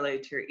not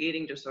correlated to your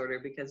eating disorder,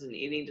 because an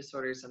eating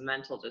disorder is a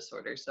mental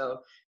disorder. So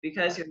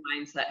because your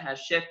mindset has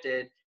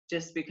shifted,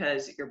 just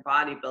because you're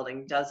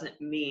bodybuilding doesn't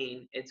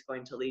mean it's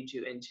going to lead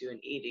you into an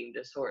eating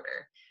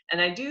disorder.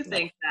 And I do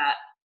think that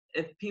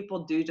if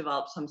people do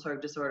develop some sort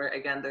of disorder,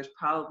 again, there's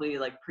probably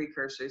like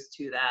precursors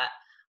to that.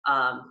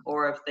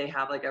 Or if they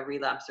have like a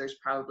relapse, there's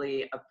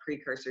probably a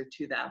precursor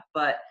to that.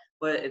 But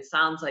what it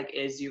sounds like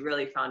is you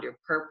really found your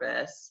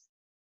purpose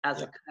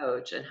as a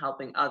coach and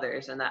helping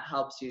others, and that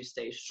helps you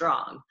stay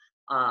strong.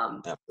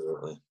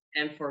 Absolutely.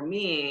 And for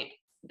me,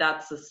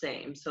 that's the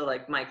same. So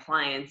like my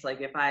clients,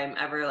 like if I'm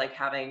ever like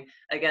having,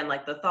 again,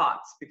 like the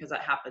thoughts, because that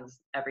happens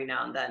every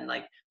now and then,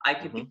 like I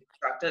could be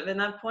constructive in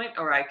that point,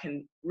 or I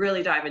can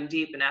really dive in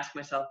deep and ask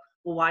myself,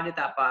 well, why did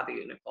that bother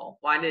you, Nicole?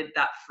 Why did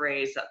that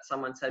phrase that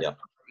someone said bother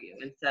you?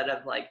 Instead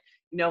of like,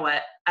 you know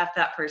what, F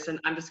that person,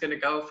 I'm just going to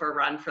go for a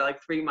run for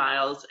like 3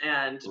 miles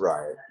and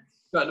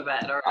go to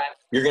bed. All right.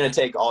 You're going to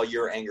take all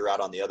your anger out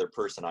on the other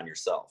person, on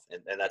yourself.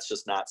 And that's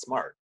just not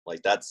smart.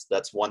 Like, that's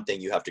one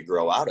thing you have to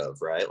grow out of,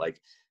 right? Like,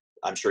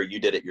 I'm sure you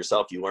did it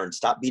yourself. You learned,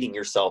 stop beating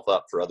yourself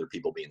up for other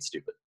people being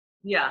stupid.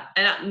 Yeah.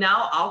 And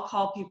now I'll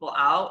call people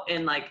out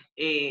in like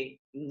a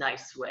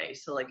nice way.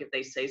 So like if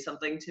they say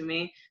something to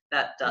me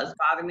that does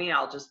bother me,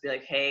 I'll just be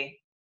like, hey,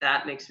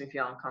 that makes me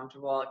feel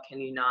uncomfortable. Can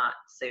you not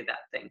say that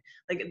thing?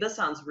 Like, this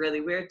sounds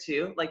really weird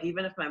too. Like,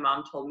 even if my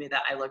mom told me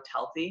that I looked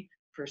healthy,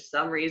 for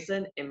some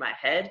reason in my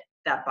head,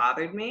 that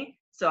bothered me.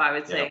 So I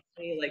would say,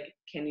 hey, like,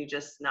 can you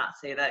just not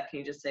say that? Can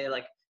you just say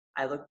like,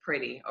 I look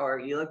pretty, or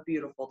you look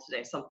beautiful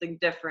today? Something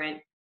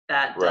different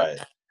that does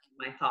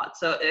my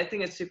thoughts. So I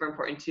think it's super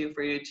important too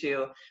for you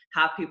to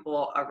have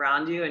people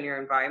around you in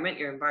your environment.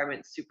 Your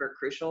environment's super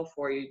crucial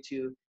for you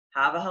to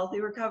have a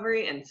healthy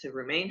recovery and to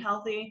remain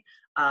healthy,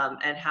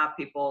 and have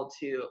people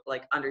to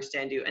like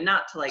understand you and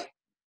not to like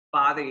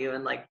bother you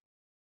and like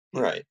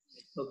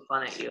poke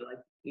fun at you. Like,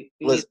 You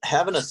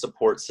Having a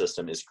support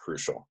system is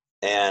crucial.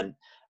 And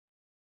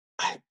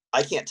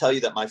I can't tell you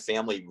that my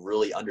family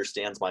really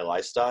understands my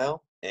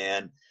lifestyle.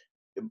 And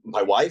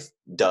my wife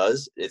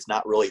does. It's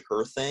not really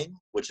her thing,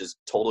 which is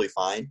totally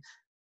fine.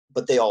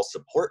 But they all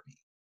support me.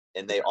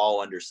 And they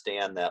all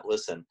understand that,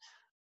 listen,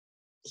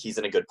 he's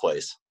in a good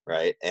place,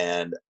 right?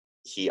 And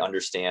he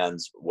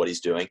understands what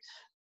he's doing.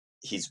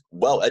 He's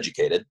well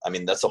educated. I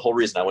mean, that's the whole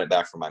reason I went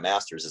back for my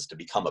master's, is to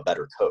become a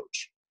better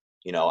coach.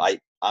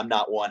 I'm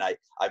not one.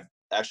 I've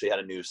actually had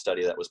a new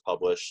study that was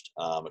published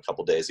a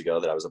couple days ago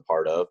that I was a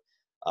part of.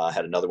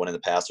 Had another one in the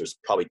past. There's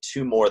probably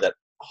two more that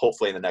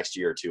hopefully in the next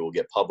year or two will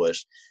get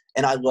published.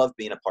 And I love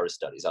being a part of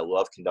studies. I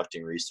love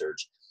conducting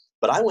research.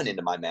 But I went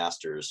into my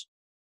master's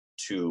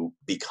to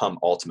become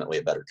ultimately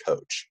a better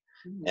coach.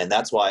 Mm-hmm. And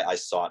that's why I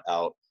sought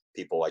out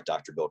people like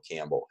Dr. Bill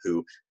Campbell,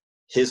 who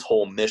his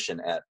whole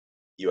mission at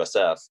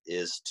USF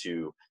is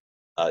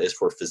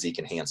for physique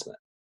enhancement.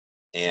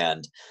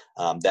 And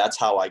that's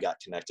how I got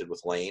connected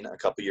with Lane a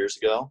couple years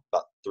ago,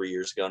 about 3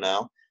 years ago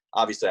now.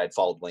 Obviously, I'd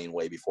followed Lane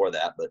way before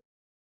that, but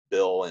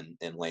Bill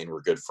and Lane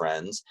were good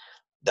friends.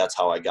 That's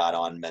how I got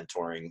on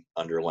mentoring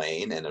under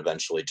Lane, and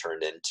eventually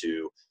turned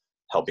into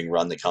helping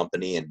run the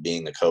company and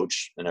being the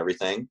coach and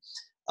everything.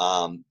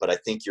 But I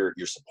think your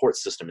support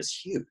system is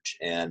huge,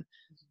 and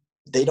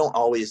they don't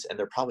always, and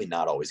they're probably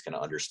not always going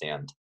to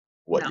understand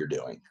what you're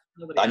doing.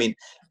 I mean,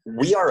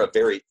 we are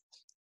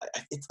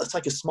it's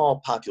like a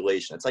small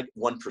population. It's like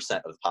 1%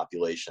 of the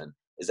population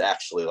is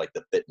actually like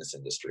the fitness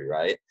industry,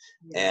 right?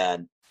 Yeah.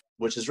 And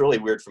which is really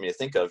weird for me to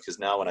think of, because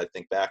now when I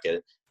think back at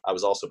it, I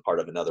was also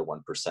part of another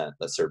 1%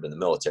 that served in the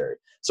military.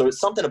 So it's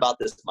something about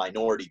this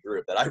minority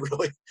group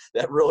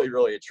that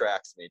really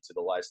attracts me to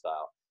the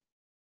lifestyle.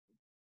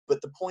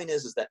 But the point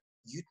is that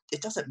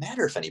it doesn't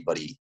matter if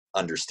anybody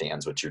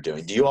understands what you're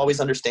doing. Do you always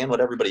understand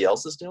what everybody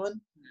else is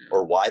doing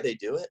or why they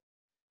do it?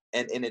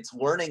 And it's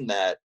learning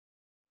that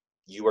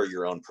you are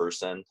your own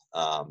person.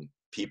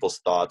 People's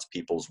thoughts,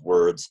 people's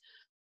words,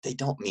 they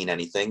don't mean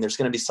anything. There's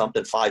going to be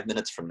something 5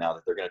 minutes from now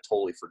that they're going to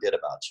totally forget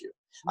about you.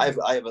 I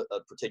have a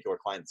particular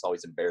client that's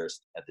always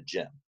embarrassed at the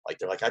gym. Like,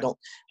 they're like, I don't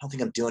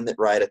think I'm doing it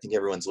right. I think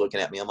everyone's looking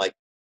at me. I'm like,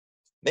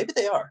 maybe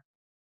they are,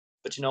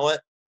 but you know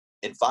what?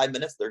 In 5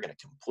 minutes, they're going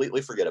to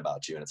completely forget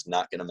about you, and it's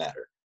not going to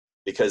matter,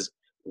 because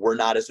we're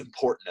not as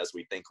important as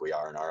we think we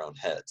are in our own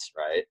heads,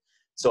 right?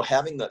 So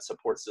having that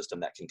support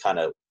system that can kind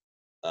of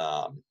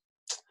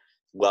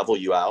level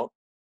you out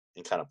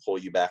and kind of pull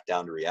you back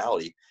down to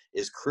reality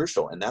is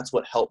crucial. And that's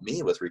what helped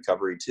me with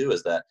recovery too,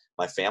 is that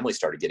my family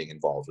started getting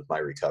involved with my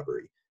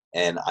recovery,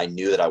 and I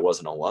knew that I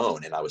wasn't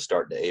alone, and I was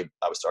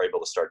able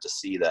to start to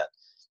see that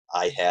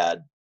I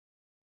had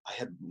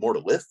more to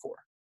live for,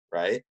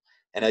 right?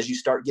 And as you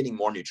start getting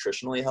more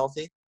nutritionally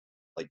healthy,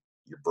 like,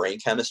 your brain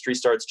chemistry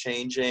starts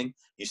changing.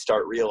 You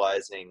start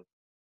realizing,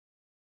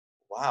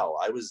 wow,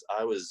 I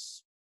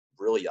was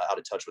really out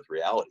of touch with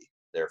reality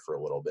there for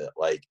a little bit.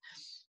 Like,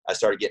 I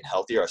started getting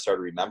healthier. I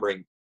started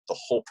remembering the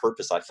whole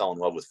purpose. I fell in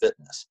love with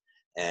fitness.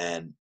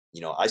 And,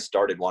 I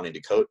started wanting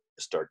to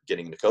start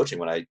getting into coaching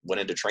when I went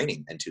into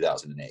training in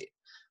 2008.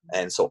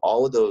 And so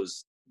all of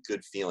those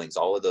good feelings,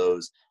 all of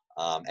those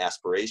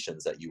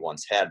aspirations that you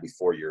once had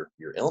before your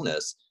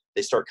illness,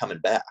 they start coming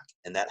back,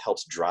 and that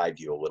helps drive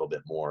you a little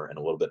bit more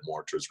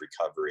towards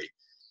recovery.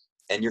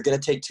 And you're going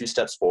to take 2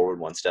 steps forward,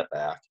 1 step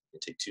back. You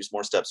take 2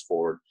 more steps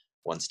forward,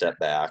 1 step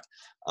back.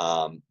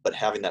 But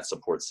having that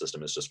support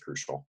system is just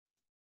crucial.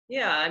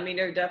 Yeah, I mean,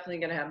 you're definitely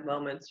going to have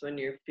moments when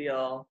you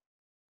feel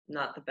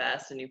not the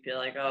best, and you feel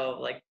like, oh,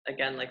 like,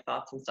 again, like,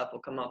 thoughts and stuff will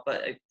come up,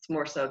 but it's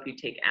more so if you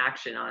take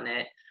action on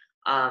it.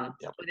 Yep.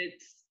 But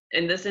it's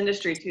in this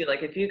industry too,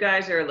 like, if you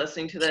guys are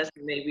listening to this,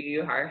 maybe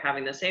you are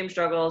having the same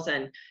struggles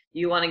and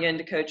you want to get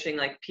into coaching,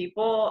 like,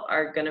 people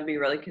are going to be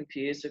really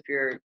confused with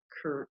your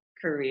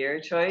career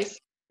choice,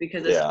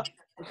 because it's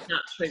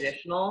not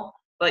traditional,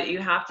 but you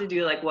have to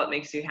do like what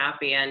makes you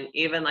happy. And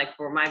even like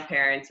for my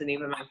parents and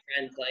even my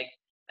friends, like,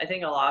 I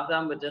think a lot of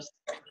them would just,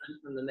 I'm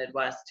from the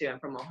Midwest too,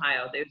 I'm from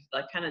Ohio, they would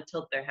like kind of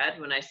tilt their head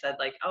when I said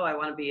like, oh, I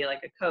want to be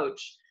like a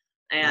coach.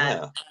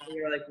 And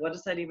we were like, what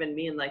does that even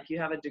mean? Like, you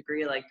have a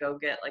degree, like, go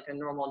get like a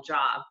normal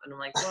job. And I'm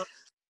like, well,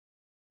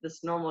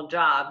 this normal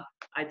job,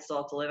 I'd still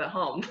have to live at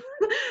home.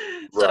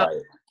 So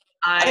right.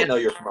 I didn't know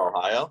you're from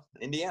Ohio,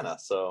 Indiana.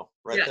 So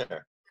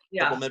there.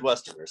 Yeah. Couple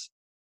Midwesterners.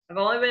 I've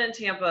only been in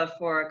Tampa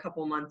for a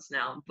couple months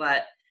now,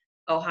 but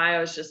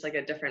Ohio is just like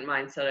a different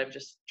mindset of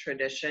just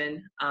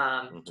tradition.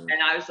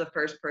 And I was the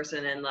first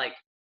person in like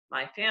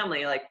my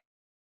family, like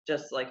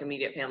just like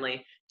immediate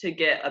family, to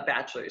get a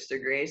bachelor's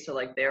degree. So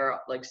like they were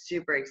like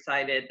super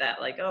excited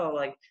that like, oh,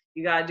 like,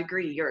 you got a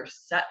degree, you're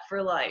set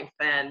for life.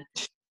 And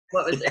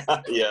what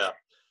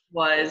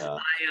was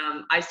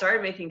I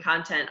started making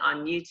content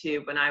on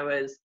YouTube when I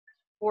was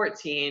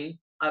 14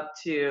 up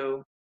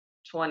to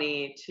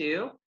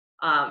 22.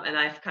 And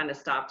I've kind of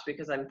stopped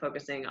because I'm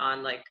focusing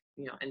on like,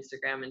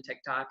 Instagram and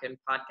TikTok and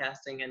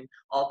podcasting and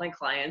all of my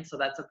clients. So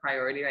that's a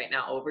priority right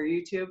now over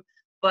YouTube.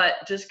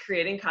 But just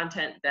creating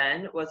content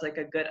then was like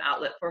a good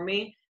outlet for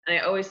me. And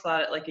I always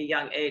thought at like a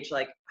young age,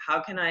 like,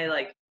 how can I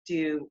like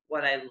do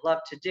what I love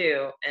to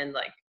do and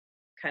like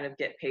kind of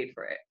get paid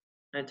for it.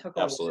 And it took a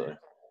while, Absolutely.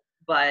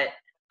 but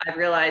I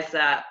realized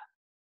that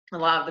a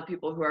lot of the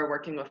people who are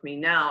working with me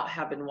now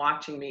have been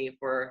watching me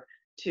for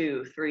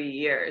 2, 3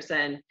 years.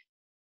 And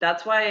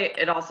that's why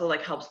it also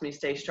like helps me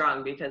stay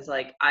strong, because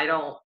like I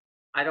don't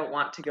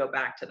want to go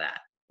back to that.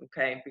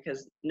 Okay.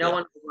 Because no Yeah.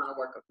 one would want to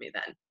work with me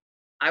then.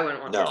 I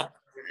wouldn't want to work No.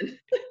 with me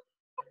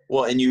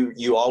Well, and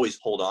you always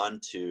hold on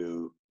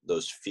to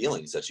those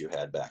feelings that you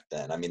had back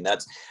then. I mean,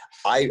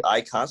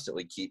 I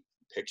constantly keep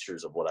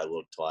pictures of what I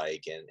looked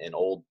like and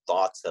old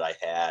thoughts that I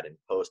had and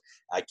post.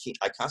 I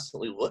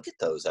constantly look at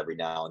those every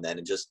now and then,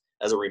 and just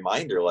as a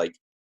reminder, like,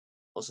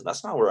 listen,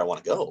 that's not where I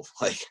want to go.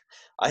 Like,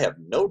 I have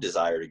no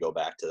desire to go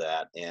back to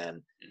that,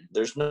 and then.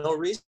 there's no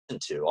reason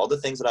to. All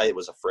the things that I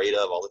was afraid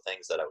of, all the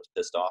things that I was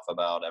pissed off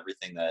about,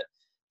 everything that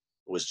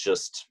was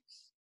just,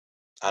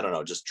 I don't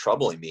know, just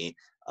troubling me.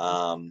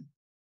 Um,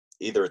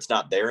 Either it's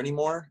not there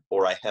anymore,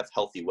 or I have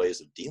healthy ways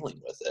of dealing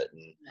with it.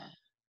 And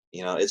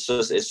Yeah. it's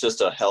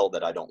just a hell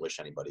that I don't wish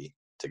anybody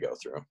to go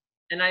through.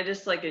 And I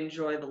just like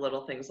enjoy the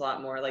little things a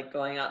lot more, like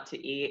going out to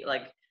eat.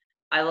 Like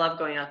I love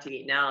going out to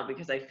eat now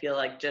because I feel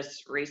like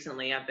just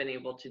recently I've been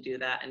able to do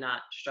that and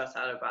not stress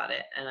out about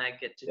it. And I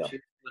get to Yeah.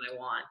 choose what I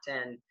want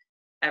and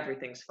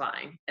everything's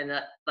fine. And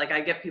that, like,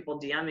 I get people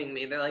DMing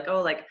me. They're like,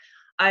 oh, like,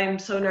 I'm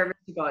so nervous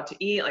to go out to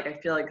eat. Like, I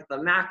feel like the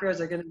macros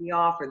are going to be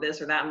off or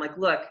this or that. I'm like,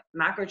 look,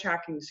 macro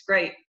tracking is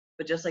great,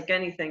 but just like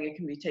anything, it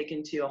can be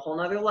taken to a whole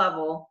nother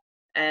level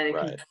and it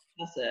can be Right.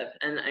 excessive.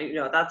 And,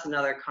 that's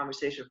another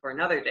conversation for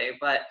another day.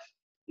 But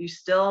you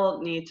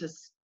still need to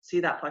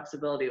see that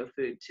flexibility with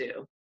food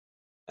too.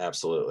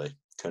 Absolutely.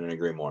 Couldn't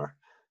agree more.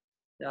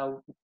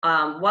 So,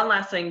 one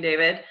last thing,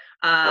 David.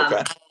 Um,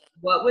 Okay.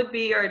 what would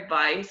be your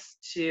advice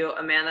to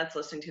a man that's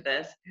listening to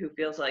this who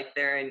feels like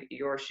they're in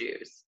your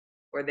shoes,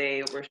 where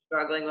they were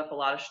struggling with a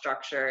lot of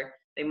structure?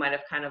 They might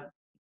have kind of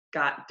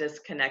got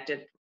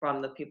disconnected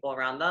from the people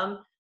around them,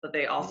 but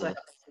they also hmm have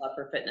a love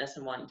for fitness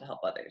and wanting to help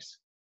others.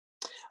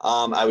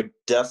 I would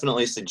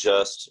definitely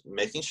suggest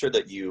making sure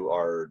that you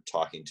are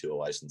talking to a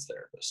licensed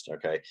therapist.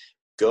 Okay.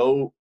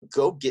 Go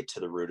get to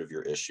the root of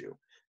your issue.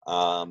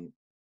 Um,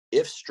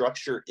 if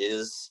structure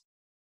is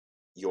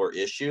your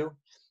issue,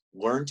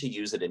 learn to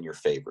use it in your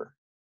favor.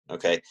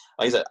 Okay.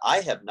 Like I said,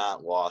 I have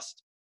not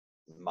lost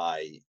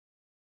my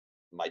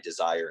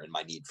desire and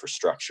my need for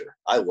structure.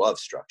 I love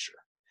structure.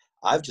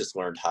 I've just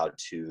learned how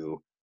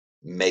to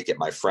make it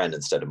my friend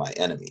instead of my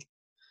enemy.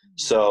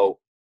 So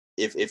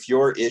if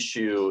your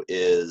issue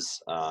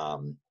is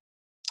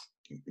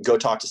go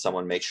talk to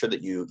someone, make sure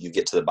that you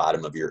get to the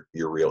bottom of your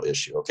real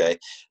issue. Okay.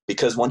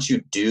 Because once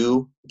you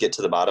do get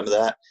to the bottom of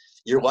that,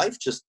 your life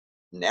just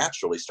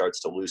naturally starts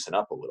to loosen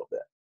up a little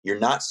bit. You're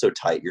not so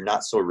tight, you're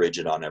not so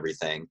rigid on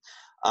everything.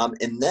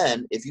 And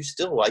then if you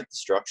still like the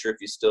structure, if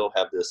you still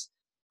have this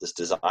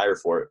desire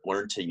for it,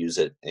 learn to use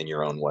it in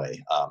your own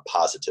way,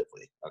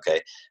 positively.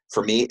 Okay.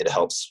 For me,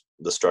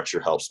 the structure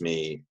helps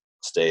me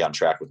stay on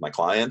track with my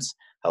clients,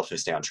 helps me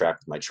stay on track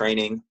with my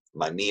training,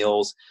 my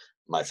meals,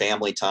 my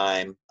family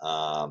time,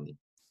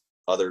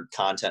 other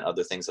content,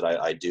 other things that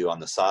I do on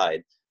the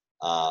side.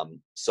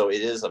 So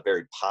it is a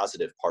very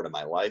positive part of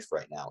my life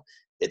right now.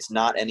 It's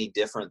not any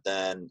different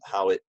than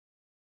how it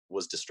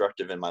was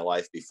destructive in my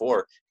life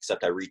before,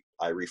 except I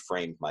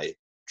reframed my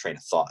train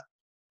of thought.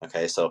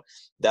 Okay, so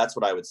that's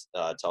what I would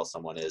tell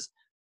someone is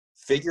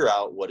figure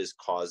out what is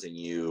causing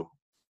you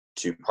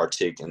to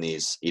partake in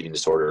these eating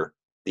disorder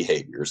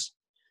behaviors,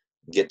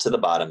 get to the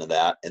bottom of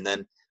that, and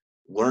then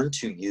learn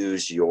to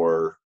use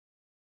your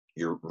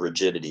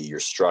rigidity,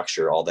 your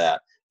structure, all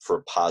that for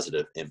a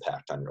positive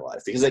impact on your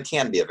life, because it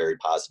can be a very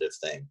positive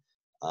thing.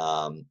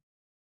 Um,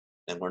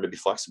 and learn to be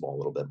flexible a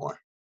little bit more.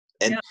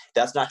 And Yeah.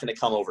 that's not going to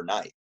come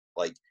overnight.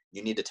 Like,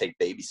 you need to take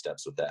baby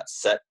steps with that.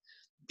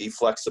 Be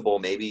flexible.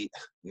 Maybe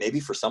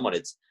for someone,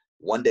 it's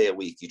one day a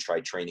week you try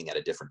training at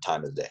a different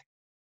time of the day,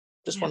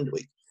 just Yeah. one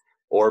week.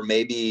 Or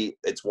maybe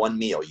it's one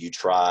meal you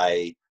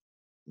try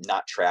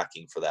not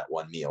tracking for that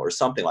one meal or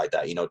something like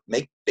that.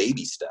 Make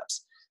baby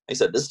steps. Like I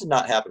said, this did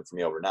not happen for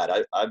me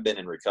overnight. I've been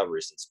in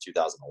recovery since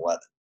 2011.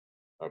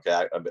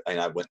 Okay.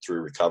 I went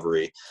through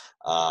recovery.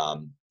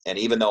 And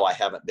even though I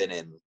haven't been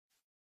in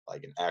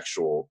like an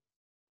actual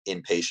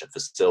inpatient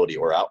facility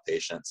or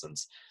outpatient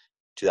since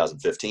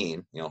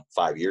 2015,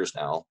 5 years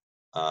now,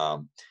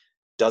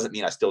 doesn't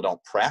mean I still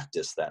don't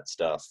practice that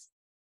stuff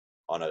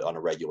on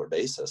a regular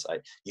basis.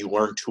 You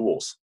learn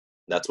tools.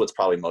 That's what's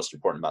probably most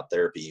important about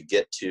therapy. You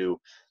get to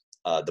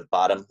the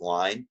bottom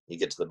line, you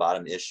get to the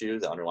bottom issue,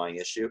 the underlying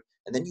issue,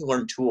 and then you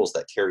learn tools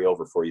that carry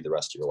over for you the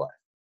rest of your life.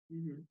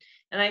 Mm-hmm.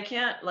 And I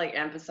can't like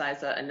emphasize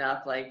that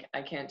enough. Like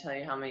I can't tell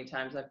you how many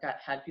times I've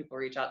had people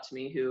reach out to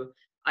me who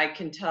I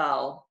can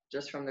tell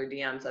just from their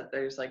DMs that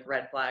there's like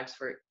red flags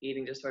for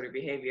eating disorder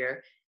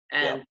behavior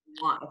Yeah. and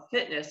want a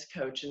fitness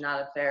coach and not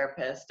a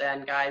therapist.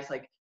 And guys,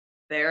 like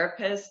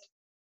therapists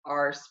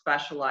are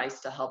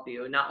specialized to help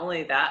you. Not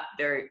only that,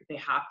 they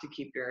have to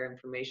keep your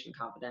information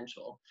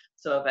confidential.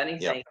 So if Yeah.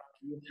 anything,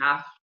 you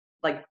have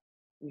like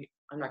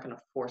I'm not going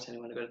to force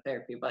anyone to go to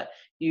therapy, but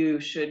you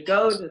should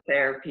go to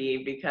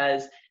therapy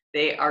because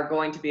they are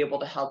going to be able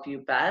to help you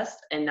best,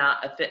 and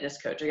not a fitness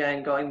coach.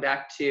 Again, going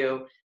back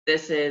to,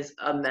 this is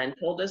a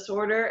mental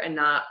disorder and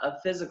not a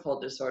physical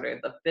disorder.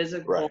 The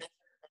physical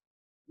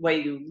way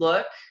you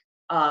look,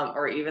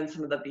 or even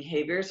some of the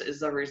behaviors, is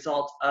the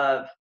result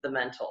of the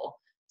mental.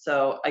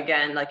 So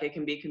again, like, it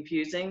can be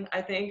confusing,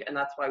 I think, and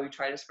that's why we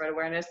try to spread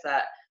awareness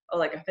that, oh,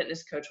 like, a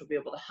fitness coach will be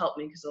able to help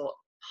me because it'll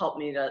help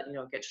me to,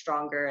 get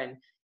stronger and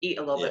eat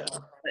a little bit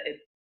more. But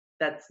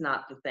that's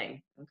not the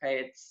thing. Okay,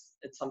 it's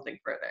something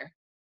further.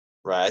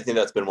 Right. I think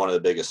that's been one of the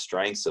biggest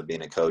strengths of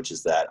being a coach,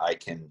 is that I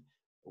can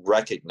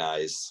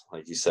recognize,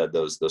 like you said,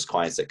 those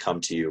clients that come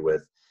to you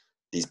with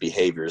these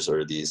behaviors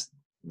or the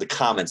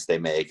comments they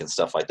make and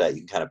stuff like that.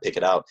 You can kind of pick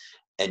it out,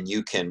 and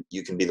you can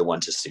be the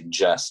one to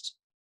suggest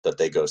that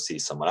they go see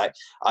someone.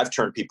 I've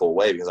turned people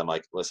away because I'm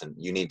like, listen,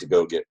 you need to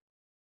go get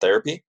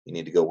therapy. You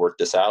need to go work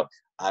this out.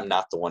 I'm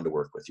not the one to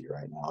work with you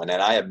right now. And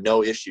I have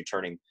no issue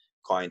turning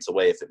clients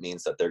away if it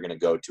means that they're going to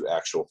go to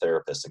actual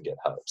therapists and get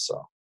help.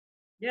 So.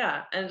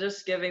 Yeah, and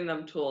just giving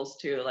them tools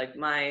too. Like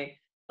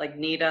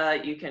Nita,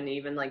 you can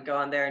even like go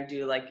on there and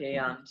do like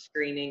a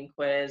screening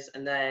quiz,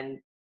 and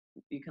then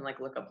you can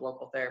like look up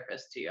local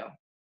therapists to you.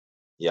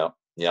 Yep.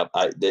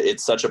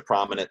 It's such a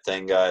prominent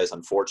thing, guys,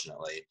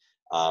 unfortunately.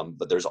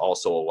 But there's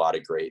also a lot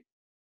of great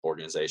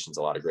organizations,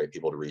 a lot of great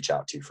people to reach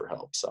out to for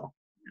help. So.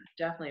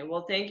 Definitely.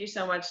 Well, thank you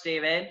so much,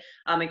 David.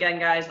 Again,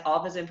 guys, all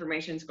of his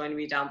information is going to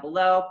be down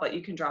below, but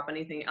you can drop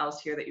anything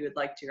else here that you would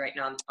like to right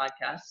now on the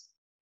podcast.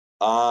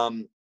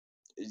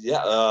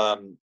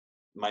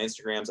 My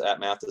Instagram's at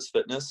Mathis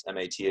Fitness,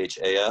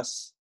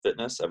 MATHAS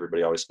Fitness.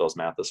 Everybody always spells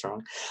Mathis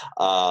wrong.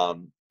 I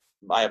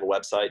have a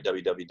website,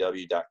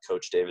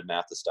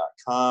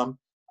 www.coachdavidmathis.com,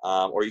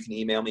 or you can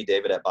email me,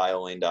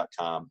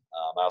 david@biolane.com.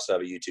 I also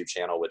have a YouTube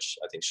channel, which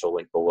I think she'll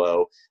link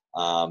below,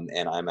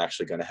 and I'm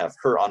actually going to have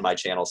her on my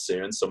channel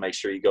soon, so make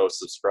sure you go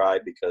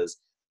subscribe because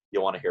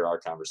you'll want to hear our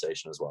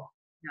conversation as well.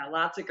 Yeah,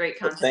 lots of great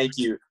content. But thank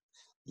you.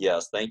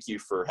 Yes, thank you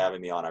for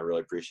having me on. I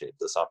really appreciate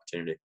this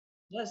opportunity.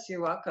 Yes,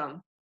 you're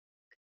welcome.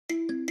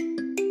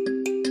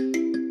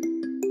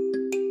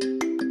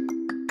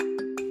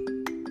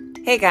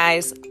 Hey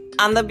guys,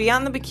 on the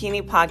Beyond the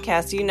Bikini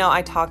podcast,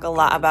 I talk a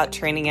lot about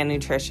training and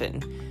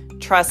nutrition.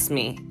 Trust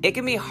me, it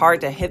can be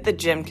hard to hit the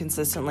gym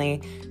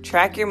consistently,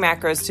 track your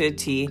macros to a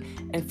T,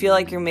 and feel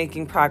like you're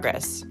making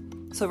progress.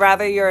 So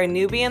whether you're a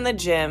newbie in the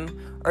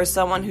gym or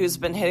someone who's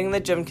been hitting the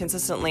gym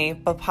consistently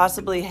but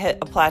possibly hit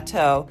a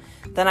plateau,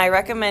 then I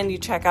recommend you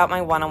check out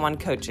my one-on-one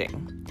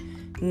coaching.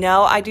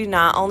 No, I do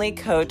not only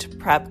coach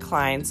prep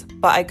clients,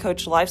 but I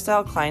coach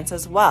lifestyle clients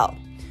as well.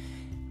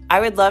 I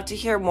would love to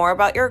hear more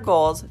about your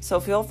goals, so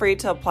feel free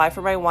to apply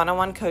for my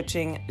one-on-one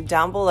coaching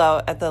down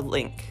below at the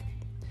link.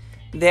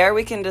 There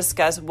we can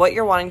discuss what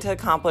you're wanting to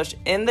accomplish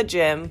in the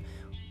gym,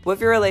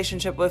 with your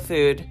relationship with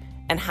food,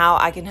 and how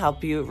I can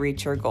help you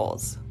reach your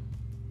goals.